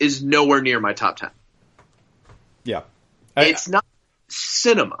year is nowhere near my top 10. Yeah. It's not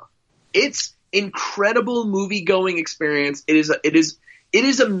cinema. It's incredible movie going experience. It is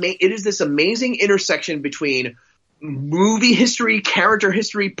this amazing intersection between movie history, character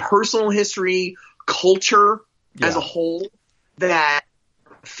history, personal history, culture as a whole that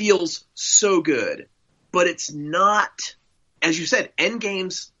feels so good. But it's not, as you said,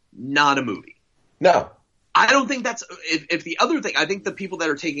 Endgame's not a movie. No. I don't think that's if the other thing. I think the people that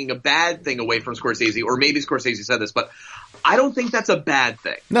are taking a bad thing away from Scorsese, or maybe Scorsese said this, but I don't think that's a bad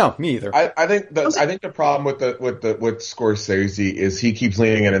thing. No, me either. I think the problem with Scorsese is he keeps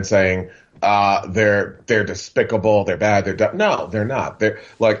leaning in and saying they're despicable, they're bad, they're dumb. No, they're not. They're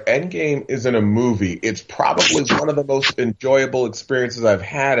like Endgame isn't a movie. It's probably one of the most enjoyable experiences I've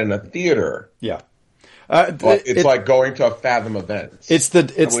had in a theater. Yeah. But it's like going to a Fathom event. I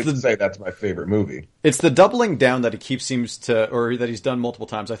would say that's my favorite movie. It's the doubling down that that he's done multiple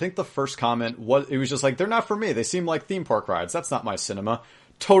times. I think the first comment was just like, they're not for me. They seem like theme park rides. That's not my cinema.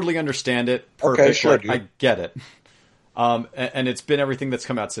 Totally understand it. Perfect. Okay, sure, like, I get it. And it's been everything that's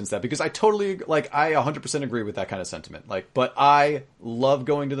come out since that because I 100% agree with that kind of sentiment. Like, but I love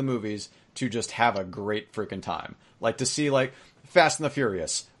going to the movies to just have a great freaking time. Like to see like Fast and the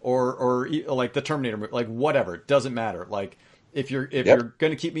Furious or like the Terminator movie, like whatever, it doesn't matter. Like if you're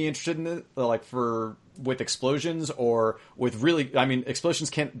going to keep me interested in it, like with explosions or with explosions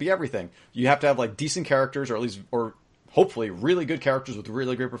can't be everything. You have to have like decent characters or hopefully really good characters with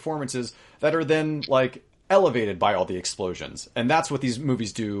really great performances that are then like elevated by all the explosions. And that's what these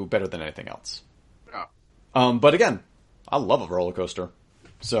movies do better than anything else. Yeah. But again, I love a roller coaster.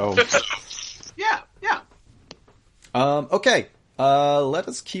 So yeah. Okay. Let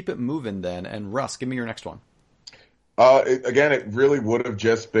us keep it moving then. And Russ, give me your next one. Again, it really would have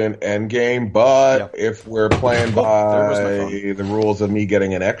just been Endgame, but if we're playing by the rules of me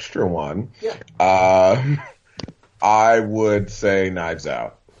getting an extra one, I would say Knives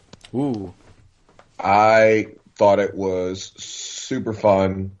Out. Ooh. I thought it was super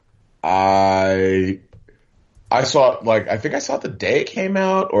fun. I saw it, I think I saw it the day it came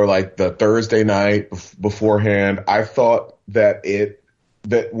out or the Thursday night beforehand. I thought that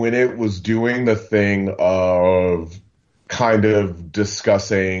when it was doing the thing of kind of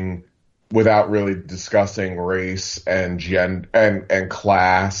discussing without really discussing race and and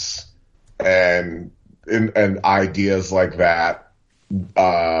class and ideas like that,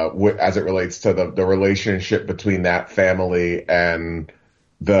 as it relates to the relationship between that family and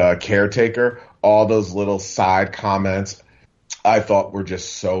the caretaker, all those little side comments I thought were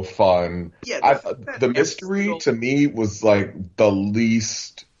just so fun. Yeah, the mystery to me was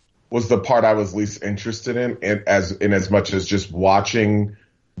was the part I was least interested in as much as just watching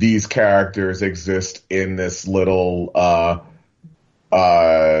these characters exist in this little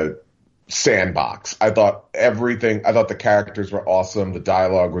sandbox. I thought the characters were awesome. The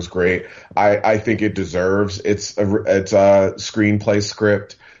dialogue was great. I think it deserves it's a screenplay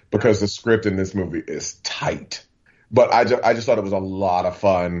script because the script in this movie is tight. But I just thought it was a lot of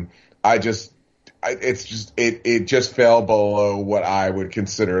fun. It just fell below what I would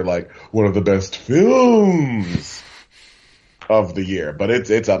consider one of the best films of the year. But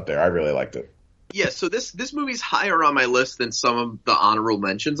it's up there. I really liked it. Yeah, so this movie's higher on my list than some of the honorable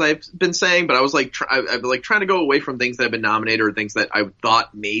mentions I've been saying, but I was I've been trying to go away from things that have been nominated or things that I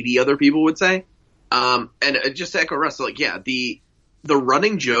thought maybe other people would say. And just to echo Russ, the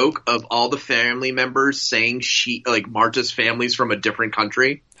running joke of all the family members saying Marta's family's from a different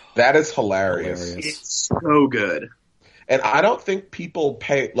country. That is hilarious. It's so good. And I don't think people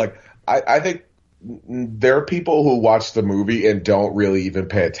pay, I think there are people who watch the movie and don't really even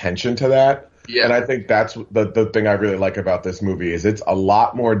pay attention to that. Yeah. And I think that's the thing I really like about this movie is it's a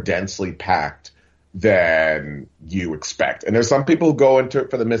lot more densely packed than you expect. And there's some people who go into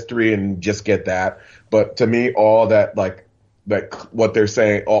it for the mystery and just get that. But to me, all that, what they're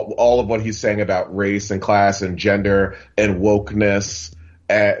saying, all of what he's saying about race and class and gender and wokeness,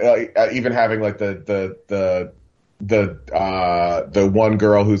 and even having the one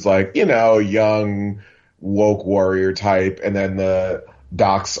girl who's young woke warrior type, and then the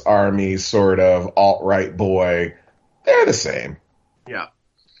Doc's Army sort of alt-right boy, they're the same. Yeah.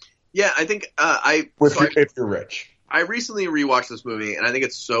 Yeah, I think if you're rich. I recently rewatched this movie, and I think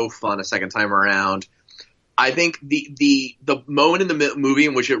it's so fun a second time around. I think the moment in the movie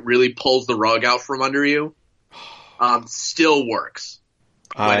in which it really pulls the rug out from under you still works.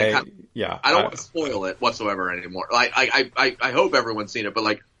 I don't want to spoil it whatsoever anymore. I hope everyone's seen it,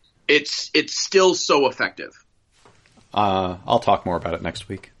 but it's still so effective. I'll talk more about it next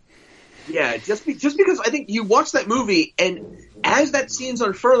week. Yeah, just because I think you watch that movie and as that scene's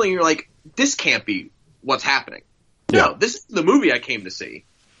unfurling, you're like, this can't be what's happening. Yeah. No, this is the movie I came to see.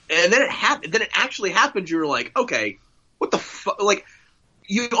 And then it actually happened. You're like, okay, what the fuck?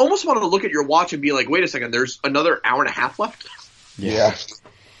 You almost want to look at your watch and be like, wait a second, there's another hour and a half left. Yeah.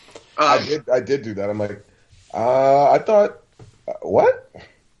 I did do that. I'm like, I thought, what?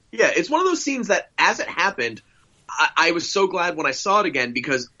 Yeah, it's one of those scenes that as it happened, I was so glad when I saw it again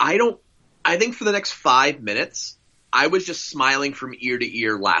because I think for the next 5 minutes, I was just smiling from ear to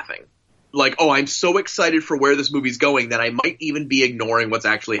ear laughing. I'm so excited for where this movie's going that I might even be ignoring what's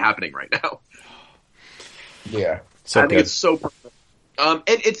actually happening right now. Yeah. I think it's so perfect. And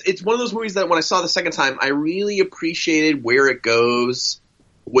it's one of those movies that when I saw the second time, I really appreciated where it goes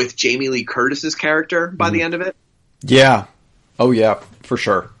with Jamie Lee Curtis's character by the end of it. Yeah. Oh yeah, for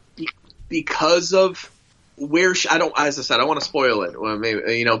sure. Because of where as I said, I don't want to spoil it. Well,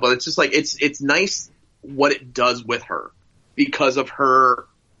 maybe, but it's just it's nice what it does with her because of her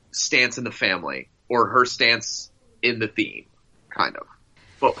stance in the family or her stance in the theme, kind of.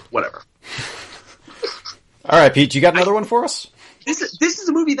 But whatever. All right, Pete, you got another one for us? This is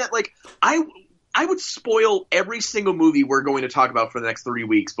a movie that I would spoil every single movie we're going to talk about for the next 3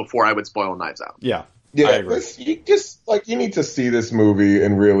 weeks before I would spoil Knives Out. Yeah. Yeah, you need to see this movie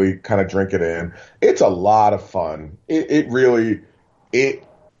and really kind of drink it in. It's a lot of fun. It really I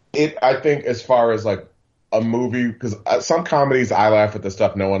think as far as a movie, because some comedies I laugh at the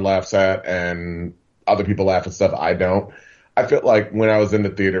stuff no one laughs at, and other people laugh at stuff I don't. I felt like when I was in the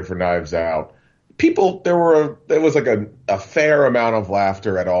theater for Knives Out, there was a fair amount of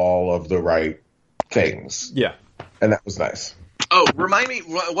laughter at all of the right things. Yeah, and that was nice. Oh, remind me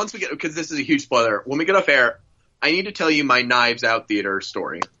once we get, because this is a huge spoiler. When we get off air, I need to tell you my Knives Out theater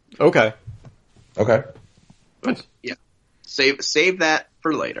story. Okay. Okay. Yeah. Save that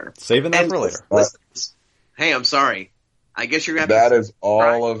for later. Saving that for later. Listen, hey, I'm sorry. I guess you're going to That is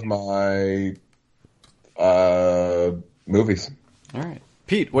all of my movies. All right.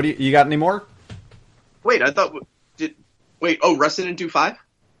 Pete, what do you got any more? Wait, I thought... Resident 2.5?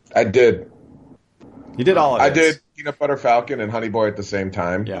 I did. You did all of it. I did Peanut Butter Falcon and Honey Boy at the same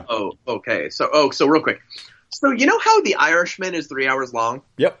time. Yeah. Oh, okay. So real quick. So you know how The Irishman is 3 hours long?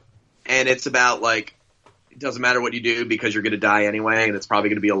 Yep. And it's about, like, it doesn't matter what you do because you're going to die anyway, and it's probably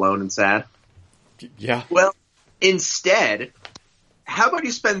going to be alone and sad? Yeah. Well, instead, how about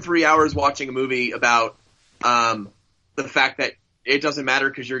you spend 3 hours watching a movie about the fact that it doesn't matter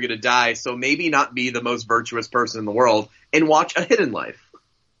because you're going to die, so maybe not be the most virtuous person in the world, and watch A Hidden Life.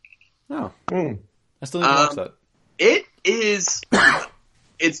 Oh. I still didn't watch that. It is...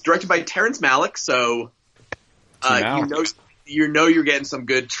 It's directed by Terrence Malick, so you know you're getting some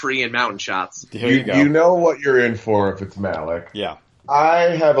good tree and mountain shots. Here you go. You know what you're in for if it's Malick. Yeah.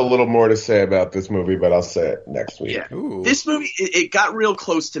 I have a little more to say about this movie, but I'll say it next week. Yeah. Ooh. This movie, it got real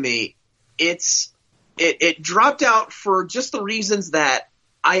close to me. It dropped out for just the reasons that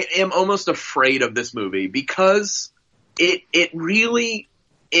I am almost afraid of this movie, because it really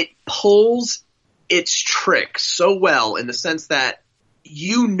pulls its trick so well, in the sense that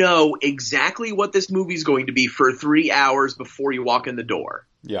you know exactly what this movie's going to be for 3 hours before you walk in the door.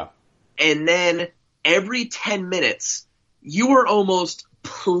 Yeah. And then every 10 minutes, you are almost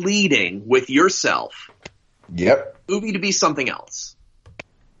pleading with yourself. Yep. Movie to be something else.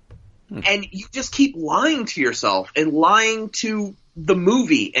 And you just keep lying to yourself and lying to the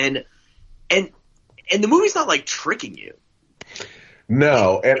movie, and the movie's not like tricking you.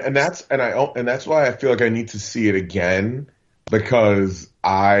 No, and that's why I feel like I need to see it again, because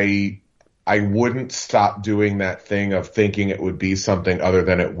I wouldn't stop doing that thing of thinking it would be something other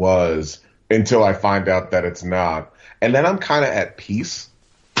than it was until I find out that it's not. And then I'm kind of at peace,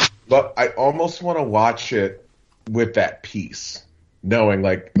 but I almost want to watch it with that peace, knowing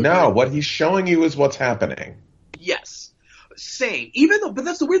like, no, what he's showing you is what's happening. Yes. Same. But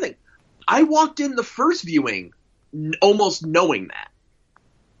that's the weird thing. I walked in the first viewing almost knowing that.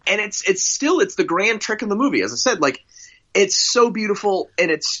 And it's the grand trick in the movie. As I said, like, it's so beautiful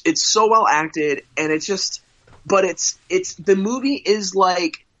and it's so well acted, and the movie is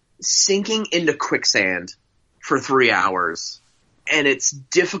like sinking into quicksand for 3 hours, and it's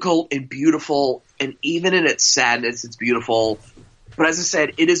difficult and beautiful, and even in its sadness, it's beautiful. But as I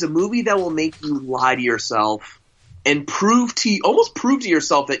said, it is a movie that will make you lie to yourself and almost prove to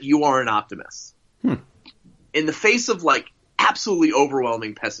yourself that you are an optimist. In the face of like absolutely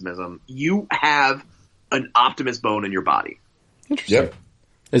overwhelming pessimism, you have an optimist bone in your body. Interesting. Yep.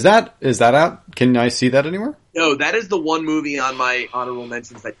 Is that out? Can I see that anywhere? No, that is the one movie on my honorable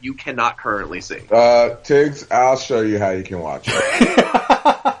mentions that you cannot currently see. Tiggs, I'll show you how you can watch it.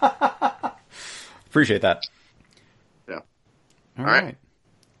 Appreciate that. Yeah. All right.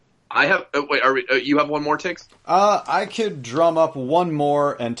 I have. You have one more, Tiggs? I could drum up one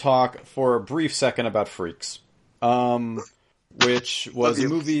more and talk for a brief second about Freaks, which was a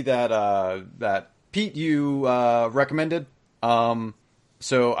movie that Pete, you recommended.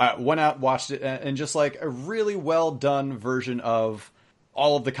 So I went out, watched it, and just like a really well done version of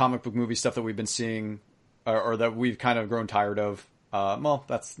all of the comic book movie stuff that we've been seeing, or that we've kind of grown tired of. Well,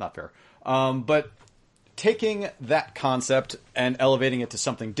 that's not fair. But taking that concept and elevating it to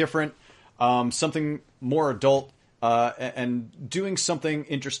something different, something more adult, and doing something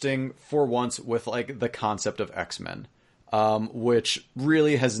interesting for once with like the concept of X-Men, which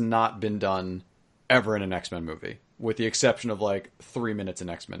really has not been done ever in an X-Men movie, with the exception of like 3 minutes in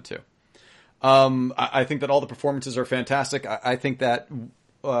X-Men 2. I think that all the performances are fantastic. I think that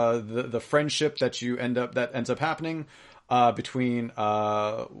the friendship that ends up happening between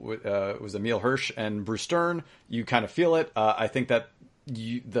was Emile Hirsch and Bruce Stern, you kind of feel it. I think that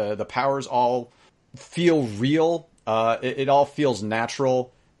the powers all feel real. It all feels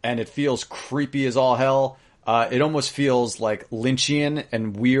natural, and it feels creepy as all hell. It almost feels like Lynchian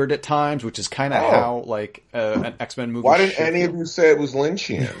and weird at times, which is kind of how like an X-Men movie. Why didn't any of you say it was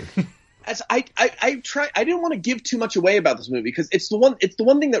Lynchian? I didn't want to give too much away about this movie, because it's the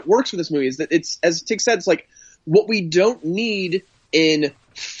one thing that works for this movie is that it's, as Tig said, it's like what we don't need in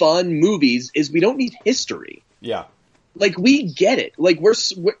fun movies is we don't need history. Yeah. Like, we get it. Like,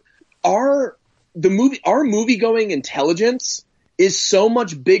 our movie going intelligence is so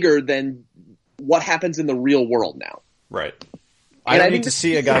much bigger than what happens in the real world now. Right. I don't need to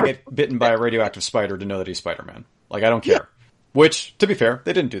see a guy get bitten by a radioactive spider to know that he's Spider-Man. Like, I don't care. Yeah. Which, to be fair,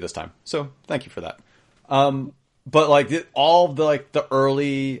 they didn't do this time. So, thank you for that. But like all the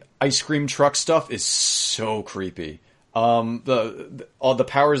early ice cream truck stuff is so creepy. All the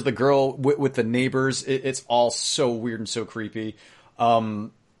powers of the girl with the neighbors, it's all so weird and so creepy.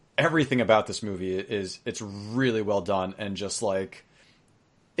 Everything about this movie it's really well done, and just like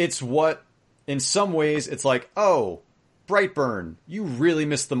it's what in some ways it's like, oh, Brightburn, you really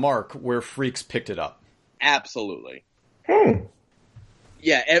missed the mark where Freaks picked it up. Absolutely.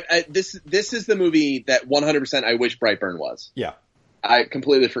 Yeah, this is the movie that 100% I wish Brightburn was. Yeah. I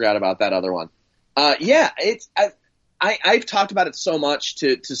completely forgot about that other one. Yeah, I've talked about it so much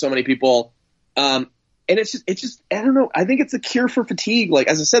to so many people. And it's just, I don't know. I think it's a cure for fatigue. Like,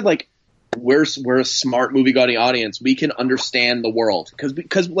 as I said, like, we're a smart movie-going audience. We can understand the world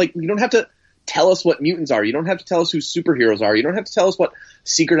because like, you don't have to tell us what mutants are. You don't have to tell us who superheroes are. You don't have to tell us what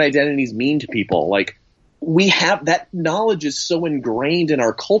secret identities mean to people. Like, we have that knowledge is so ingrained in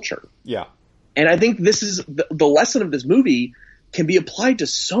our culture. Yeah. And I think this is the lesson of this movie can be applied to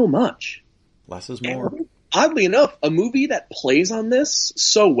so much. Less is more. And oddly enough, a movie that plays on this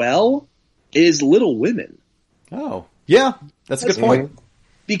so well is Little Women. Oh, yeah. That's a good point.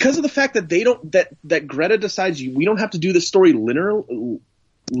 Because of the fact that they don't, that Greta decides we don't have to do the story linearly.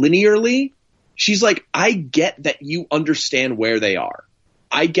 She's like, I get that you understand where they are.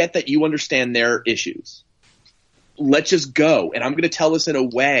 I get that you understand their issues. Let's just go. And I'm going to tell this in a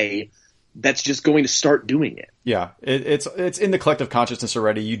way that's just going to start doing it. Yeah. It's in the collective consciousness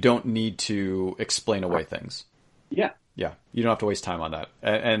already. You don't need to explain away things. Yeah. Yeah. You don't have to waste time on that.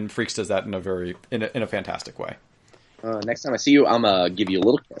 And Freaks does that in a fantastic way. Next time I see you, I'm going to give you a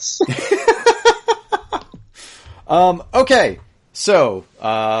little kiss. Okay. So,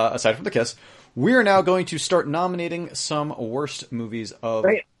 aside from the kiss, we are now going to start nominating some worst movies of...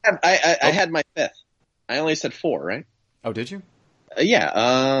 Right. I had my fifth. I only said 4, right? Oh, did you?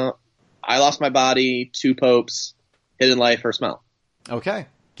 Yeah. I Lost My Body, Two Popes, Hidden Life, First Smell. Okay.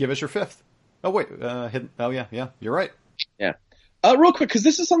 Give us your fifth. Oh, wait. Oh, yeah. You're right. Yeah. Real quick, because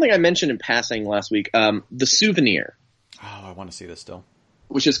this is something I mentioned in passing last week. The Souvenir. Oh, I want to see this still.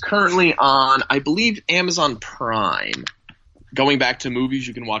 Which is currently on, I believe, Amazon Prime. Going back to movies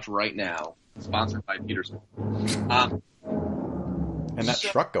you can watch right now. Sponsored by Peterson. And that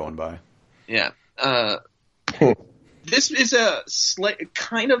truck going by. Yeah. This is a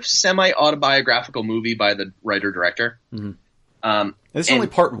kind of semi-autobiographical movie by the writer-director. Mm-hmm. This is only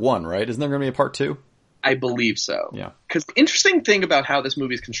part 1, right? Isn't there going to be a part 2? I believe so. Yeah. Because the interesting thing about how this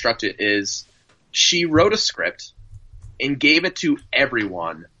movie is constructed is she wrote a script and gave it to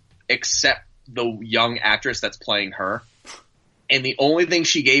everyone except the young actress that's playing her. And the only thing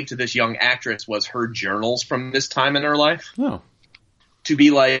she gave to this young actress was her journals from this time in her life. Oh. To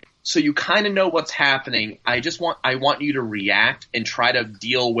be like, so you kind of know what's happening. I want you to react and try to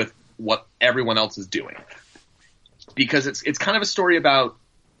deal with what everyone else is doing. Because it's kind of a story about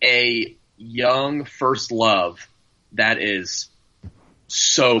a young first love that is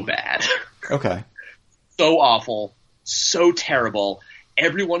so bad. Okay. So awful. So terrible.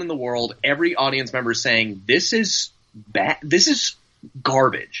 Everyone in the world, every audience member is saying, this is bad. This is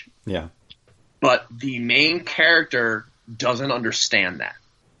garbage. Yeah. But the main character doesn't understand that.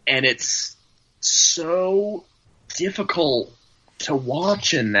 And it's so difficult to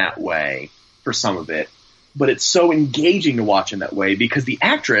watch in that way for some of it. But it's so engaging to watch in that way because the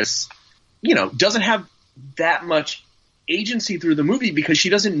actress, doesn't have that much agency through the movie because she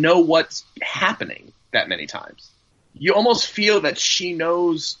doesn't know what's happening that many times. You almost feel that she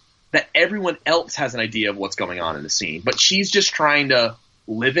knows that everyone else has an idea of what's going on in the scene, but she's just trying to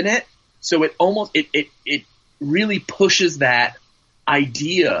live in it. So it really pushes that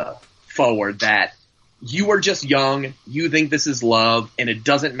idea forward that you are just young, you think this is love, and it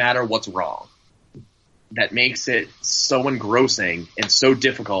doesn't matter what's wrong. That makes it so engrossing and so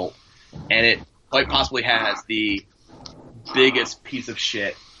difficult, and it quite possibly has the biggest piece of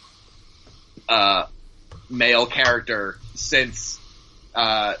shit male character since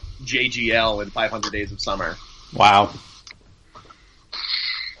JGL in 500 Days of Summer. Wow.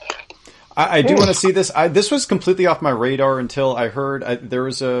 I do want to see this. This was completely off my radar until I heard there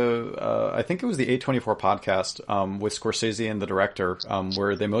was I think it was the A24 podcast with Scorsese and the director,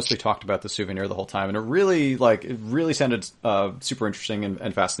 where they mostly talked about the Souvenir the whole time, and it really sounded super interesting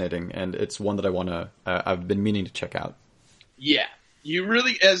and fascinating, and it's one that I've been meaning to check out. Yeah, you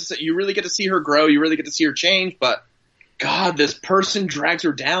really get to see her grow, you really get to see her change, but God, this person drags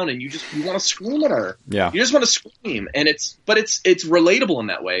her down, and you want to scream at her. Yeah, you just want to scream, and it's relatable in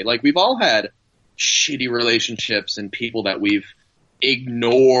that way. Like, we've all had shitty relationships and people that we've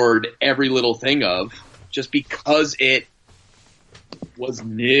ignored every little thing of just because it was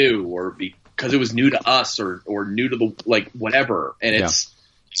new or because it was new to us or new to the, like, whatever. And it's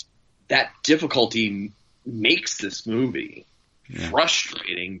that difficulty makes this movie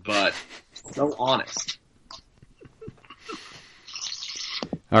frustrating, but so honest.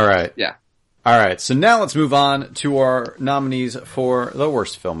 All right. Yeah. All right. So now let's move on to our nominees for the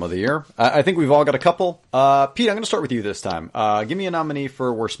worst film of the year. I think we've all got a couple. Pete, I'm going to start with you this time. Give me a nominee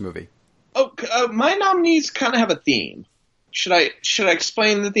for worst movie. Oh, my nominees kind of have a theme. Should I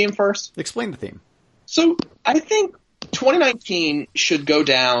explain the theme first? Explain the theme. So I think 2019 should go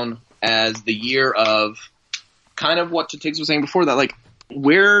down as the year of kind of what Tiggs was saying before that, like,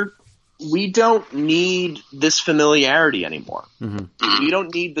 we don't need this familiarity anymore. Mm-hmm. We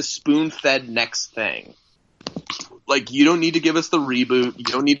don't need the spoon-fed next thing. Like, you don't need to give us the reboot. You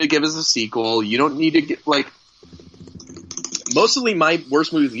don't need to give us a sequel. You don't need to get, like, mostly my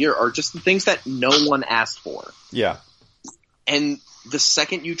worst movies of the year are just the things that no one asked for. Yeah. And the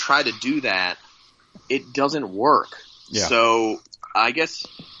second you try to do that, it doesn't work. Yeah. So I guess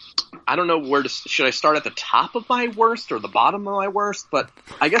I don't know where to. Should I start at the top of my worst or the bottom of my worst? But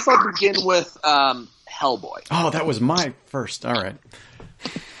I guess I'll begin with Hellboy. Oh, that was my first. All right.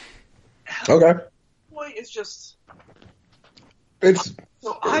 Okay. Hellboy is just. It's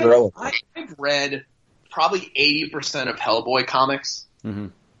so I've read probably 80% of Hellboy comics. Mm-hmm.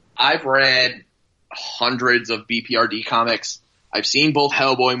 I've read hundreds of BPRD comics. I've seen both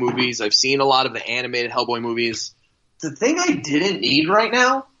Hellboy movies. I've seen a lot of the animated Hellboy movies. The thing I didn't need right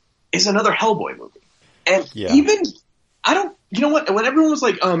now is another Hellboy movie. And even, I don't, you know what, when everyone was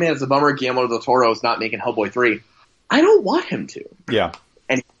like, oh man, it's a bummer Guillermo del Toro is not making Hellboy 3, I don't want him to. Yeah.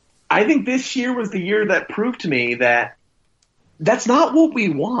 And I think this year was the year that proved to me that that's not what we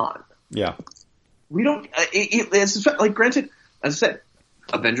want. Yeah. We don't, it's like, granted, as I said,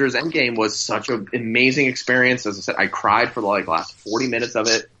 Avengers Endgame was such an amazing experience. As I said, I cried for the last 40 minutes of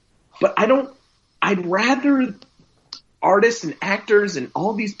it. But I'd rather artists and actors and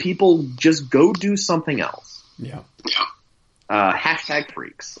all these people just go do something else. Yeah. Hashtag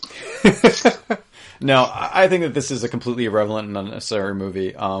freaks. No, I think that this is a completely irrelevant and unnecessary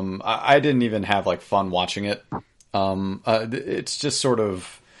movie. I didn't even have fun watching it. It's just sort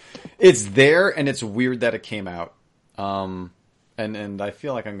of, it's there and it's weird that it came out. And I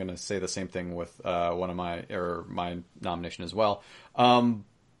feel like I'm going to say the same thing with my nomination as well.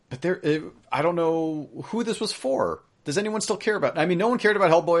 But I don't know who this was for. Does anyone still care about? I mean, no one cared about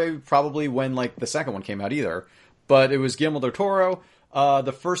Hellboy probably when the second one came out either. But it was Guillermo del Toro.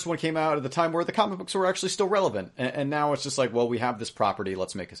 The first one came out at the time where the comic books were actually still relevant, and now it's just well, we have this property,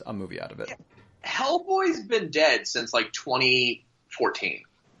 let's make a movie out of it. Hellboy's been dead since 2014.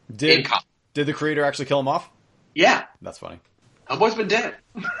 Did the creator actually kill him off? Yeah, that's funny. Hellboy's been dead.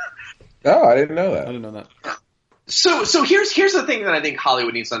 Oh, I didn't know that. I didn't know that. So here's the thing that I think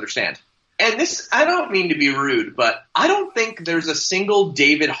Hollywood needs to understand. And this, I don't mean to be rude, but I don't think there's a single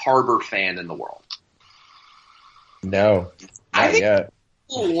David Harbour fan in the world. No, I think yet.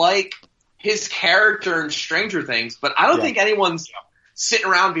 People like his character in Stranger Things, but I don't think anyone's sitting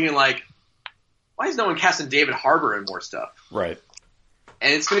around being like, why is no one casting David Harbour in more stuff? Right.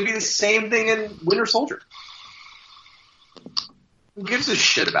 And it's going to be the same thing in Winter Soldier. Who gives a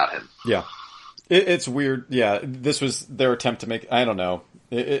shit about him? Yeah. It's weird. Yeah, this was their attempt to make, I don't know.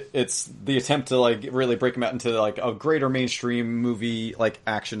 It's the attempt to really break him out into a greater mainstream movie,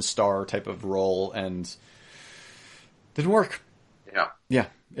 action star type of role, and didn't work. Yeah. Yeah.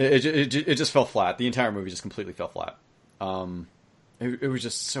 It just fell flat. The entire movie just completely fell flat. It was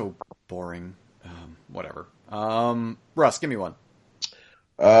just so boring. Whatever. Russ, give me one.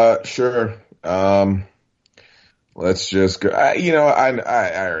 Sure. Let's just go. I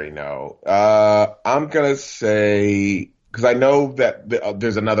already know. I'm gonna say, because I know that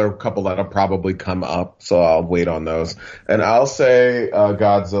there's another couple that'll probably come up, so I'll wait on those. And I'll say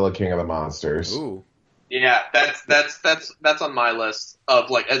Godzilla, King of the Monsters. Ooh. Yeah, that's on my list of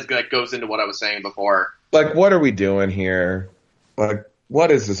as that goes into what I was saying before. What are we doing here?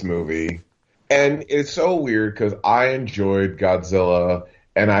 What is this movie? And it's so weird because I enjoyed Godzilla.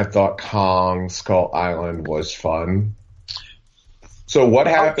 And I thought Kong Skull Island was fun. So what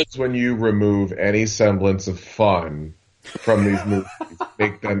happens when you remove any semblance of fun from these movies?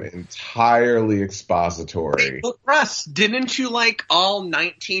 Make them entirely expository. Hey, look, Russ, didn't you like all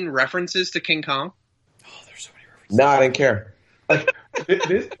 19 references to King Kong? Oh, there's so many references. No, I didn't care.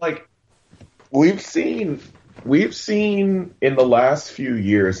 We've seen in the last few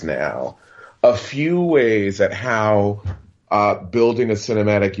years now a few ways at how building a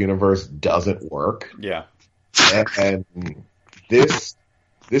cinematic universe doesn't work. Yeah. And this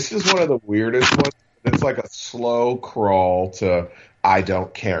is one of the weirdest ones. It's like a slow crawl to I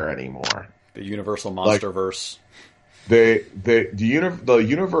don't care anymore. The Universal Monsterverse. The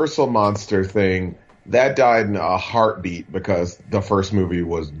Universal Monster thing, that died in a heartbeat because the first movie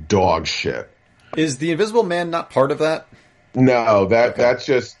was dog shit. Is The Invisible Man not part of that? No, that's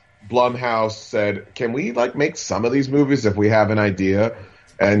just Blumhouse said, can we like make some of these movies if we have an idea?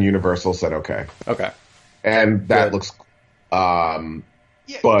 And Universal said, okay. Okay. And that looks, but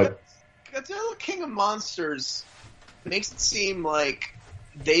Godzilla King of Monsters makes it seem like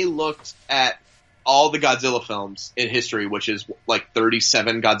they looked at all the Godzilla films in history, which is like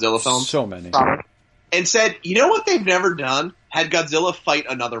 37 Godzilla films. So many. And said, you know what they've never done? Had Godzilla fight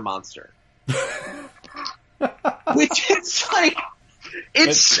another monster. Which is like...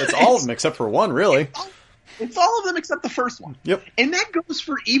 It's all of them except for one, really. It's all of them except the first one. Yep. And that goes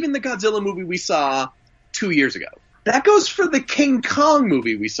for even the Godzilla movie we saw 2 years ago. That goes for the King Kong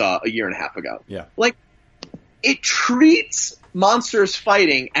movie we saw a year and a half ago. Yeah. Like, it treats monsters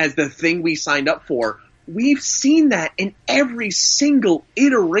fighting as the thing we signed up for. We've seen that in every single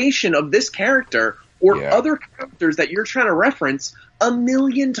iteration of this character or other characters that you're trying to reference a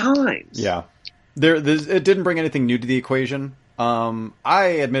million times. Yeah. It didn't bring anything new to the equation.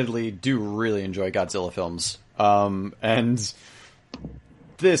 I admittedly do really enjoy Godzilla films. And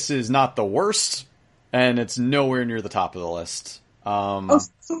this is not the worst, and it's nowhere near the top of the list. So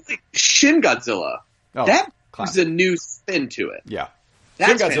like Shin Godzilla. That was a new spin to it. Yeah.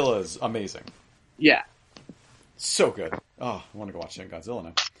 Shin Godzilla is amazing. Yeah. So good. Oh, I want to go watch Shin Godzilla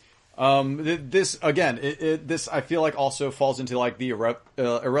now. This, again, this I feel like also falls into like the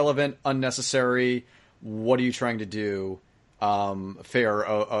irrelevant, unnecessary, what are you trying to do fare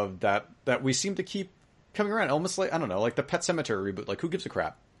of that we seem to keep coming around. Almost like, I don't know, like the Pet Sematary reboot. Like, who gives a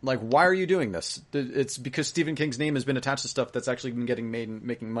crap? Like, why are you doing this? It's because Stephen King's name has been attached to stuff that's actually been getting made and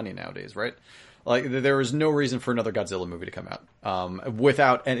making money nowadays, right? Like, there is no reason for another Godzilla movie to come out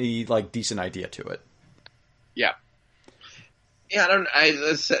without any like decent idea to it. Yeah. Yeah,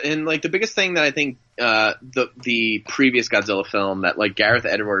 and like the biggest thing that I think the previous Godzilla film that like Gareth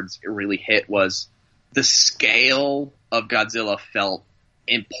Edwards really hit was the scale of Godzilla felt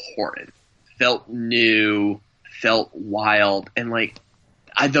important, felt new, felt wild, and like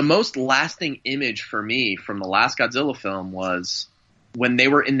the most lasting image for me from the last Godzilla film was when they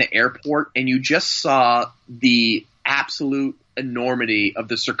were in the airport and you just saw the absolute enormity of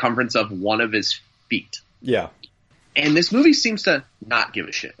the circumference of one of his feet. Yeah. And this movie seems to not give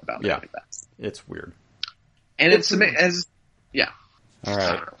a shit about that. It's weird. And it's yeah. All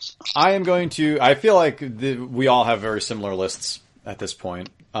right. I feel like we all have very similar lists at this point.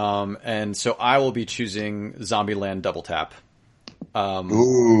 And so I will be choosing Zombieland Double Tap.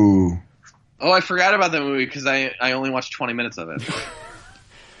 Ooh. Oh, I forgot about that movie because I only watched 20 minutes of it.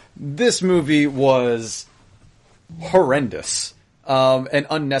 This movie was horrendous, and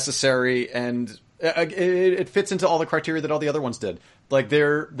unnecessary, and it fits into all the criteria that all the other ones did. Like,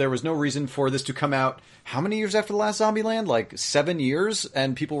 there was no reason for this to come out how many years after the last Zombieland? Like 7 years,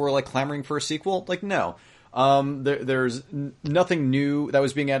 and people were like clamoring for a sequel? Like, no. There's nothing new that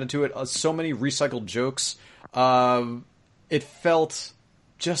was being added to it. So many recycled jokes. It felt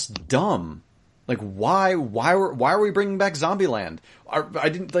just dumb. Like, why are we bringing back Zombieland?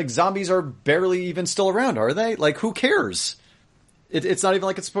 Zombies are barely even still around, are they? Like, who cares? It's not even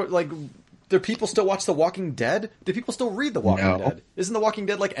like it's like, do people still watch The Walking Dead? Do people still read The Walking Dead? Isn't The Walking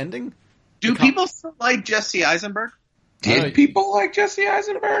Dead like ending? Do people still like Jesse Eisenberg? Did people like Jesse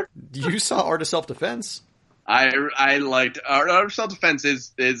Eisenberg? You saw Art of Self-Defense. I liked Art of Self-Defense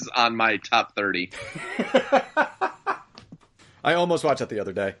is on my top 30. I almost watched that the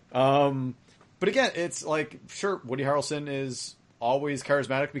other day. But again, it's like, sure, Woody Harrelson is always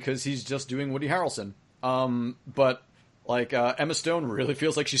charismatic because he's just doing Woody Harrelson. But like Emma Stone really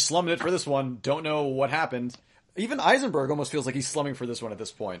feels like she's slumming it for this one. Don't know what happened. Even Eisenberg almost feels like he's slumming for this one at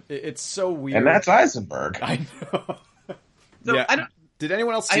this point. It's so weird. And that's Eisenberg. I know. So yeah. Did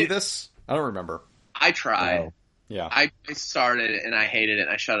anyone else see this? I don't remember. I tried. No. Yeah. I started it and I hated it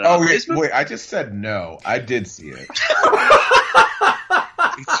and I shut it off. Wait, I just said no. I did see it.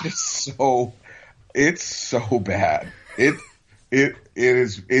 It's just it's so bad.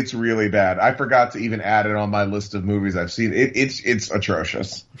 It's really bad. I forgot to even add it on my list of movies I've seen. It's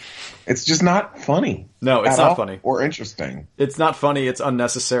atrocious. It's just not funny. No, it's not funny. Or interesting. It's not funny. It's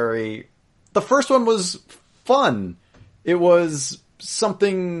unnecessary. The first one was fun. It was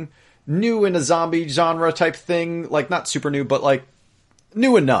something new in a zombie genre type thing. Like, not super new, but like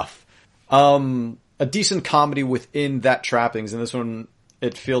new enough. A decent comedy within that trappings. And this one,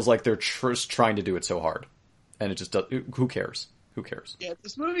 it feels like they're just trying to do it so hard. And it just does. Who cares? Who cares? Yeah,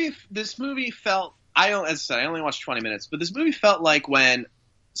 this movie felt. As I said, I only watched 20 minutes, but this movie felt like when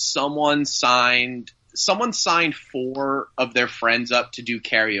someone signed 4 of their friends up to do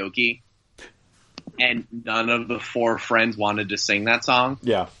karaoke, and none of the 4 friends wanted to sing that song.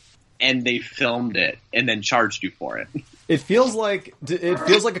 Yeah. And they filmed it and then charged you for it. It feels like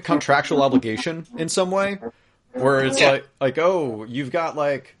a contractual obligation in some way, where it's like, oh, you've got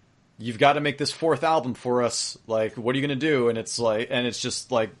to make this 4th album for us. Like, what are you going to do? And it's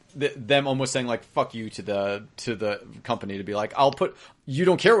just like them almost saying like, fuck you to the company, to be like, you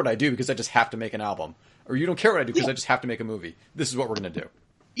don't care what I do because I just have to make an album, or you don't care what I do because I just have to make a movie. This is what we're going to do.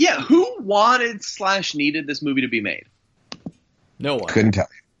 Yeah. Who wanted / needed this movie to be made? No one. Couldn't tell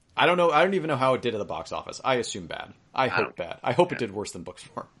you. I don't know. I don't even know how it did at the box office. I assume bad. I hope bad. I hope it did worse than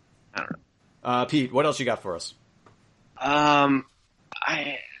Booksmart. I don't know. Pete, what else you got for us? So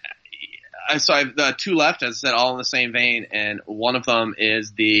I have 2 left, as I said, all in the same vein, and one of them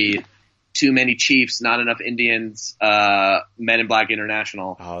is the Too Many Chiefs, Not Enough Indians, Men in Black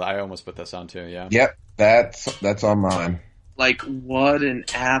International. Oh, I almost put this on too, yeah. Yep, that's on mine. Like, what an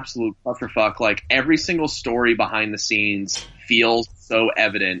absolute clusterfuck. Like, every single story behind the scenes feels so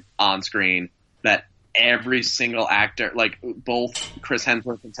evident on screen that every single actor, like, both Chris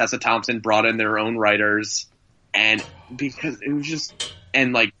Hemsworth and Tessa Thompson brought in their own writers, and because it was just,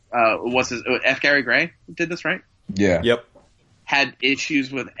 and like, F. Gary Gray did this, right? Yeah. Yep. Had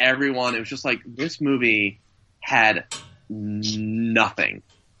issues with everyone. It was just like, this movie had nothing.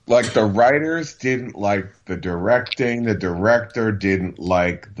 Like, the writers didn't like the directing, the director didn't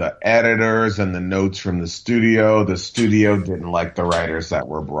like the editors and the notes from the studio didn't like the writers that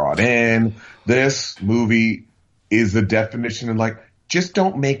were brought in. This movie is the definition of, like, just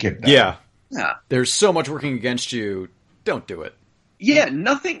don't make it that. Yeah. There's so much working against you. Don't do it. Yeah,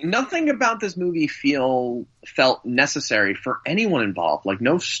 nothing about this movie felt necessary for anyone involved. Like,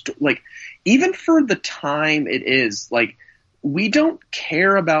 even for the time it is, like, we don't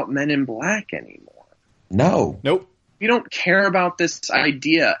care about Men in Black anymore. No. Nope. We don't care about this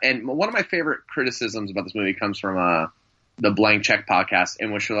idea. And one of my favorite criticisms about this movie comes from the Blank Check podcast,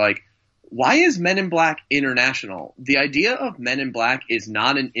 in which they're like, why is Men in Black international? The idea of Men in Black is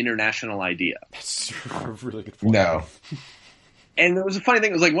not an international idea. That's a really good point. No. And there was a funny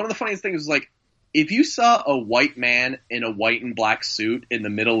thing. It was like, one of the funniest things was like, if you saw a white man in a white and black suit in the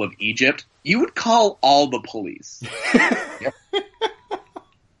middle of Egypt, you would call all the police.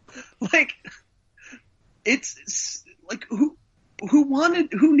 Like, it's like, who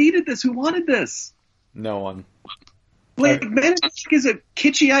needed this? Who wanted this? No one. Like, Men in Black is a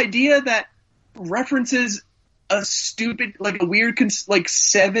kitschy idea that references a stupid, like, a weird,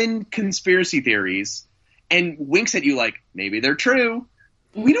 7 conspiracy theories and winks at you like, maybe they're true.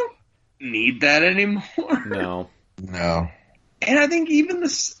 We don't need that anymore. No. And I think even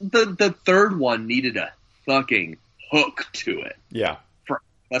the third one needed a fucking hook to it. Yeah. For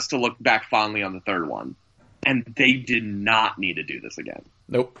us to look back fondly on the third one. And they did not need to do this again.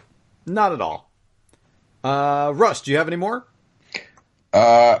 Nope. Not at all. Russ, do you have any more?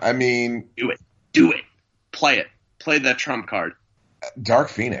 I mean... Do it. Play it. Play that trump card. Dark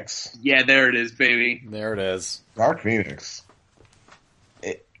Phoenix. Yeah, there it is, baby. There it is. Dark Phoenix.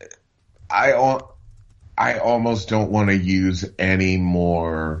 I almost don't want to use any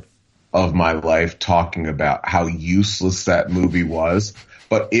more of my life talking about how useless that movie was,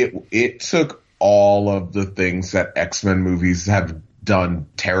 but it took all of the things that X-Men movies have done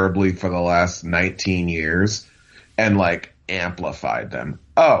terribly for the last 19 years and, like, amplified them.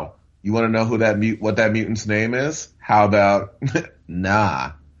 Oh, you want to know what that mutant's name is? How about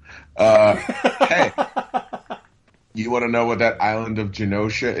nah? Hey, you want to know what that island of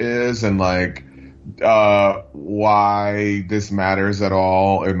Genosha is, and, like, why this matters at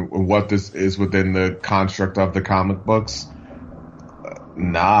all, and what this is within the construct of the comic books?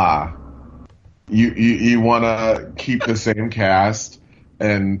 Nah. You want to keep the same cast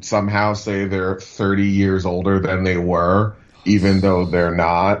and somehow say they're 30 years older than they were, even though they're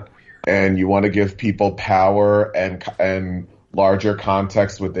not, and you want to give people power and larger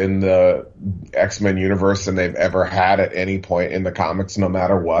context within the X-Men universe than they've ever had at any point in the comics, no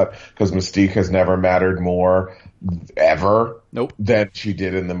matter what, because Mystique has never mattered more ever than she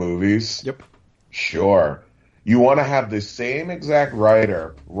did in the movies. Yep. Sure. You want to have the same exact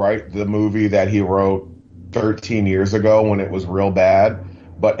writer write the movie that he wrote 13 years ago when it was real bad,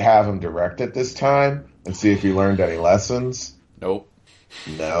 but have him direct it this time and see if he learned any lessons? Nope.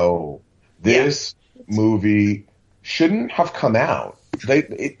 No. This movie shouldn't have come out.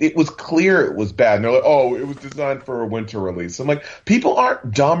 It was clear it was bad. And they're like, oh, it was designed for a winter release. I'm like, people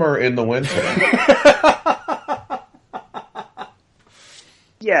aren't dumber in the winter.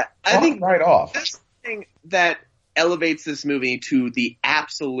 Yeah, I think right off. that's the thing that elevates this movie to the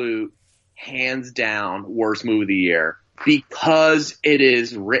absolute, hands down, worst movie of the year because it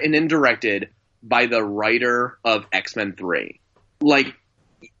is written and directed by the writer of X-Men 3. Like,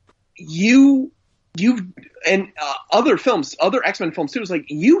 you and other films, other X-Men films too, it's like,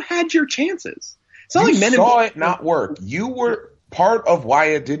 you had your chances. It's not you like Men saw in it not work. You were part of why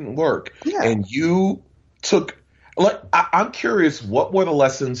it didn't work. Yeah. And you took, like, I'm curious, what were the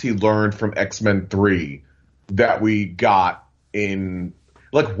lessons he learned from X-Men 3 that we got in,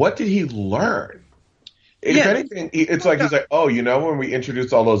 like, what did he learn? If anything, it's like, he's like, oh, you know, when we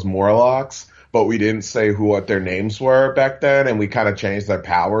introduced all those Morlocks, but we didn't say what their names were back then, and we kind of changed their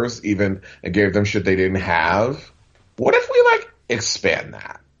powers even and gave them shit they didn't have. What if we, like, expand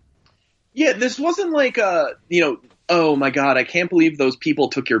that? Yeah, this wasn't like oh my god, I can't believe those people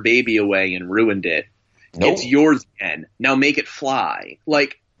took your baby away and ruined it. Nope. It's yours again. Now make it fly.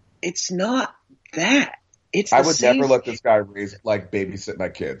 Like, it's not that. It's I would never let this guy babysit my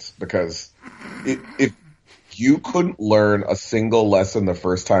kids, because if you couldn't learn a single lesson the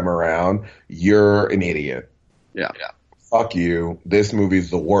first time around, you're an idiot. Yeah. Fuck you. This movie's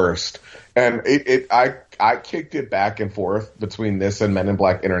the worst. And I kicked it back and forth between this and Men in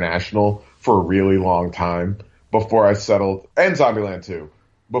Black International for a really long time before I settled, and Zombieland 2,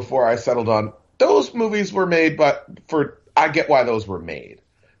 before I settled on those movies were made, but I get why those were made.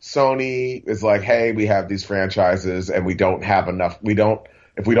 Sony is like, hey, we have these franchises and we don't have enough.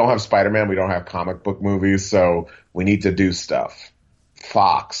 If we don't have Spider-Man, we don't have comic book movies, so we need to do stuff.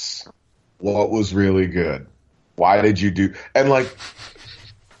 Fox, what was really good? Why did you do, and like,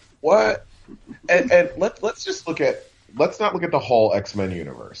 what? And let's just let's not look at the whole X-Men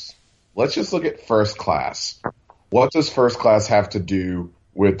universe. Let's just look at First Class. What does First Class have to do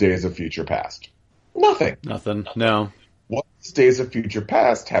with Days of Future Past? Nothing. No. What does Days of Future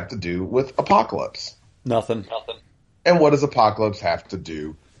Past have to do with Apocalypse? Nothing. And what does Apocalypse have to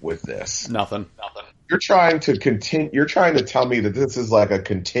do with this? Nothing. You're trying to tell me that this is like a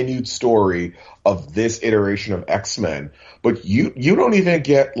continued story of this iteration of X-Men, but you don't even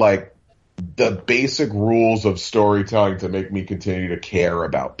get like the basic rules of storytelling to make me continue to care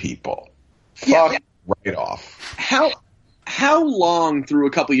about people. Fuck right off. How long through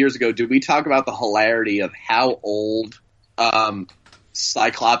a couple years ago did we talk about the hilarity of how old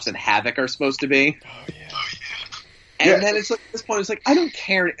Cyclops and Havoc are supposed to be? Oh yeah. And then it's like, at this point, it's like, I don't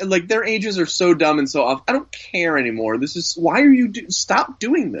care. Like, their ages are so dumb and so off. I don't care anymore. This is, why are you, stop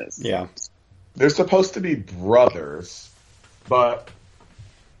doing this. Yeah. They're supposed to be brothers, but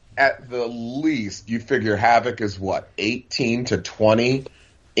at the least, you figure Havoc is what, 18 to 20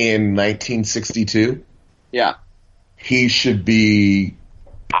 in 1962? Yeah. He should be,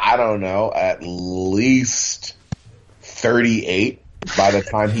 I don't know, at least 38 by the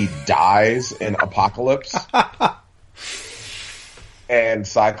time he dies in Apocalypse. And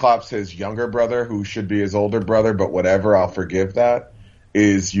Cyclops, his younger brother, who should be his older brother, but whatever, I'll forgive that,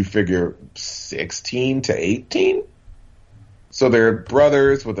 is, you figure, 16 to 18? So they're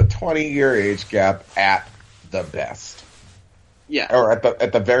brothers with a 20-year age gap at the best. Yeah. Or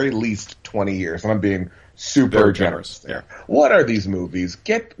at the very least 20 years. And I'm being super generous there. Yeah. What are these movies?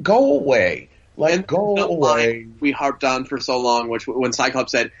 Go away. Like, go away. We harped on for so long, when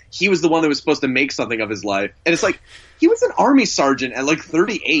Cyclops said he was the one that was supposed to make something of his life. And it's like, he was an army sergeant at like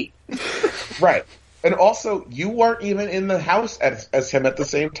 38. Right. And also, you weren't even in the house as him at the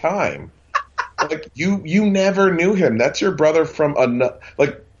same time. Like, you never knew him. That's your brother from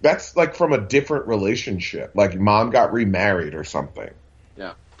that's like from a different relationship. Like, mom got remarried or something.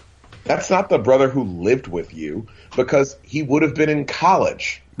 Yeah. That's not the brother who lived with you, because he would have been in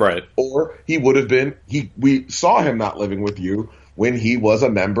college. Right. Or he would have been, we saw him not living with you when he was a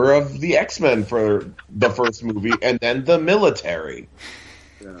member of the X-Men for the first movie and then the military.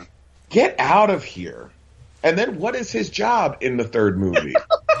 Yeah. Get out of here. And then what is his job in the third movie?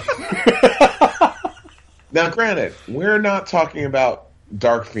 Now, granted, we're not talking about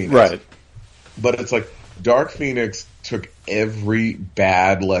Dark Phoenix. Right. But it's like, Dark Phoenix took every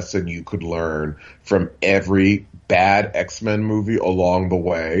bad lesson you could learn from every bad X-Men movie along the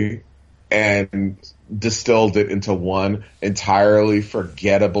way and distilled it into one entirely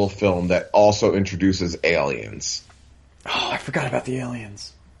forgettable film that also introduces aliens. Oh, I forgot about the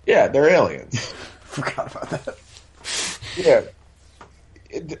aliens. Yeah, they're aliens. Forgot about that. Yeah.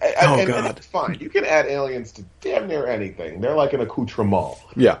 God. And it's fine. You can add aliens to damn near anything. They're like an accoutrement.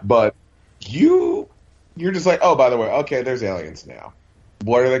 Yeah. But you're just like, oh, by the way, okay, there's aliens now.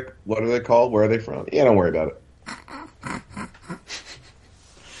 What are they called? Where are they from? Yeah, don't worry about it.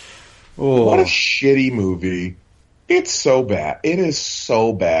 Oh. What a shitty movie. It's so bad. It is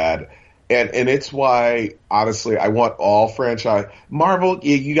so bad. And it's why, honestly, I want all franchise. Marvel,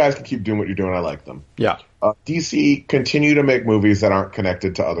 you guys can keep doing what you're doing. I like them. Yeah. DC, continue to make movies that aren't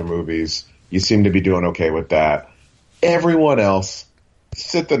connected to other movies. You seem to be doing okay with that. Everyone else,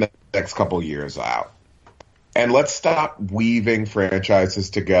 sit the next couple years out. And let's stop weaving franchises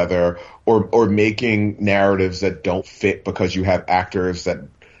together or making narratives that don't fit because you have actors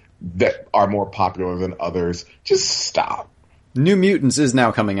that are more popular than others. Just stop. New Mutants is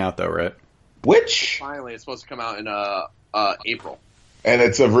now coming out, though, right? Which Finally, it's supposed to come out in April. and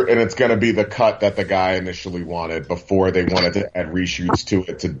it's going to be the cut that the guy initially wanted before they wanted to add reshoots to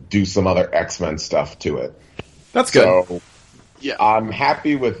it to do some other X-Men stuff to it. That's good. So Yeah. I'm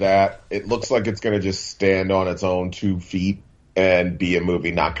happy with that. It looks like it's going to just stand on its own 2 feet and be a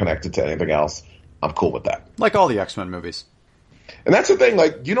movie not connected to anything else. I'm cool with that. Like all the X-Men movies. And that's the thing,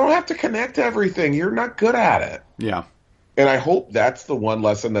 like, you don't have to connect to everything. You're not good at it. Yeah. And I hope that's the one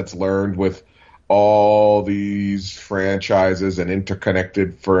lesson that's learned with all these franchises and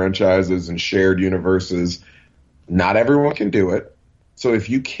interconnected franchises and shared universes. Not everyone can do it. So if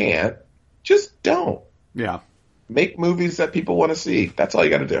you can't, just don't. Yeah. Make movies that people want to see. That's all you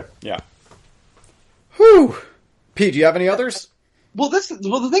got to do. Yeah. Whew. Pete, do you have any others? Well, the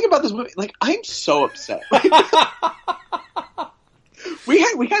thing about this movie, like, I'm so upset.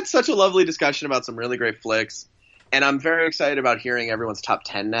 we had such a lovely discussion about some really great flicks, and I'm very excited about hearing everyone's top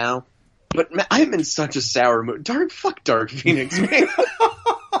 10 now. But man, I'm in such a sour mood. Fuck Dark Phoenix, man.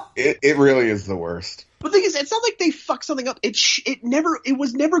 It really is the worst. But the thing is, it's not like they fucked something up. It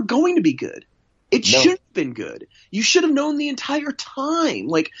was never going to be good. It No. should have been good. You should have known the entire time.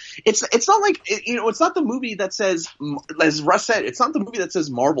 Like, it's not like, it's not the movie that says, as Russ said, it's not the movie that says,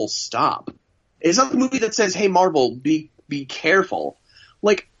 Marvel, stop. It's not the movie that says, hey, Marvel, be careful.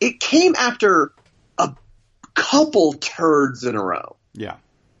 Like, it came after a couple turds in a row. Yeah.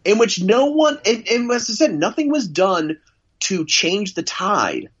 In which no one, and as I said, nothing was done to change the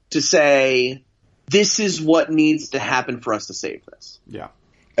tide, to say, this is what needs to happen for us to save this. Yeah.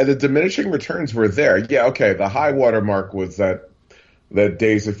 And the diminishing returns were there. Yeah, okay, the high water mark was that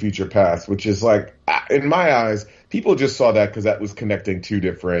Days of Future Past, which is like, in my eyes, people just saw that because that was connecting 2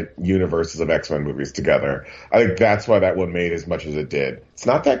 different universes of X-Men movies together. I think that's why that one made as much as it did. It's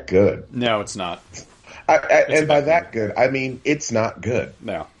not that good. No, it's not. And by that good, I mean it's not good.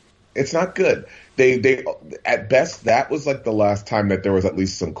 No. It's not good. They at best, that was like the last time that there was at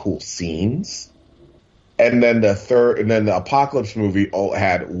least some cool scenes. And then the Apocalypse movie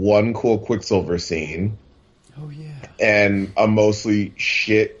had one cool Quicksilver scene. Oh, yeah. And a mostly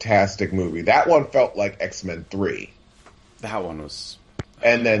shit-tastic movie. That one felt like X-Men 3. That one was...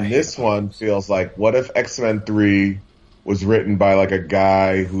 And then this one feels like, what if X-Men 3 was written by like a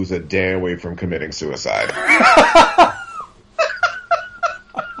guy who's a day away from committing suicide?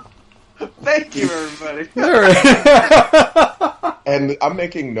 Thank you, everybody. And I'm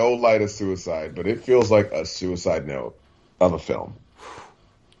making no light of suicide, but it feels like a suicide note of a film.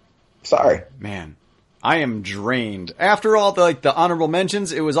 Sorry. Man, I am drained. After all the honorable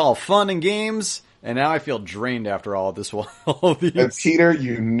mentions, it was all fun and games, and now I feel drained after all this. All these. And Peter,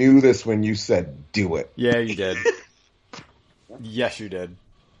 you knew this when you said do it. Yeah, you did. Yes, you did.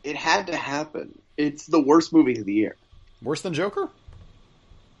 It had to happen. It's the worst movie of the year. Worse than Joker?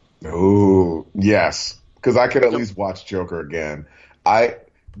 Ooh, yes. Because I could at least watch Joker again. I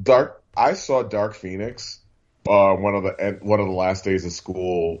saw Dark Phoenix one of the last days of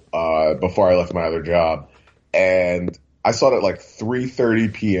school before I left my other job, and I saw it at like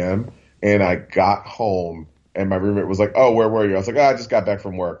 3:30 p.m. and I got home and my roommate was like, "Oh, where were you?" I was like, "I just got back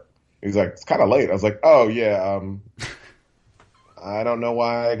from work." He's like, "It's kind of late." I was like, "Oh yeah, I don't know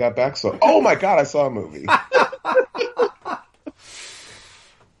why I got back so." Oh my god, I saw a movie.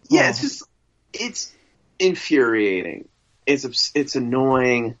 Yeah, it's infuriating. It's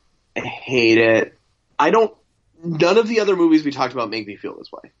annoying. I hate it. None of the other movies we talked about make me feel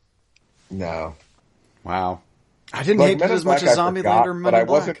this way. No. Wow. I didn't hate it as much as Zombieland or Men in Black.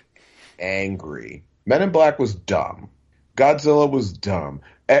 I wasn't angry. Men in Black was dumb. Godzilla was dumb.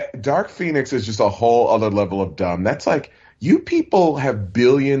 Dark Phoenix is just a whole other level of dumb. That's like, you people have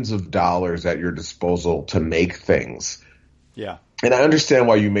billions of dollars at your disposal to make things. Yeah. And I understand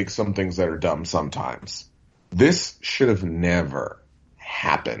why you make some things that are dumb sometimes. This should have never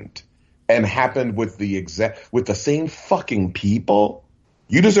happened. And happened with the same fucking people.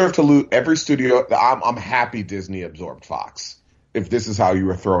 You deserve to lose every studio. I'm happy Disney absorbed Fox. If this is how you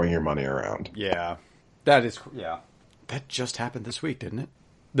were throwing your money around. Yeah. That just happened this week, didn't it?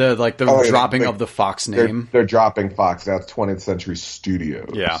 The dropping of the Fox name. They're dropping Fox. That's 20th Century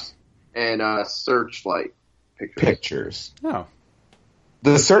Studios. Yeah. And Searchlight Pictures. Pictures. Oh.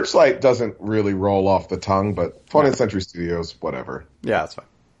 The Searchlight doesn't really roll off the tongue, but 20th Century Studios, whatever. Yeah, that's fine.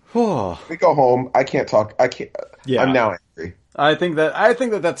 Whew. We go home. I can't talk. I can't. Yeah. I'm now angry. I think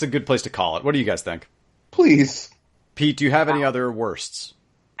that that's a good place to call it. What do you guys think? Please. Pete, do you have any other worsts?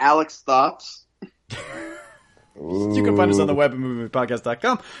 Alex, thoughts? You can find us on the web at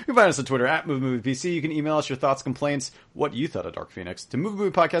moviemoviepodcast.com. You can find us on Twitter at MovieMoviePC. You can email us your thoughts, complaints, what you thought of Dark Phoenix to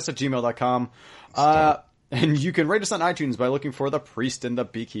moviemoviepodcast@gmail.com. And you can rate us on iTunes by looking for The Priest and the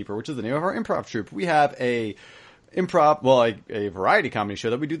Beekeeper, which is the name of our improv troupe. We have a variety comedy show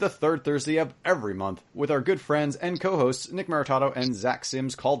that we do the third Thursday of every month with our good friends and co-hosts Nick Maritato and Zach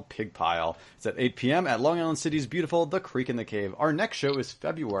Sims called Pig Pile. It's at 8 p.m. at Long Island City's beautiful The Creek in the Cave. Our next show is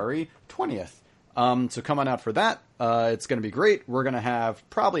February 20th. So come on out for that. It's going to be great. We're going to have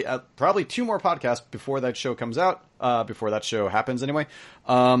probably 2 more podcasts before that show comes out, before that show happens anyway.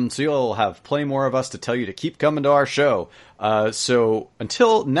 So you'll have plenty more of us to tell you to keep coming to our show. So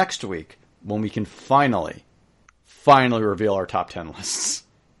until next week, when we can finally reveal our top 10 lists.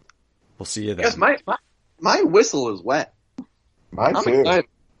 We'll see you then. Yes, my whistle is wet. Mine I'm too. excited.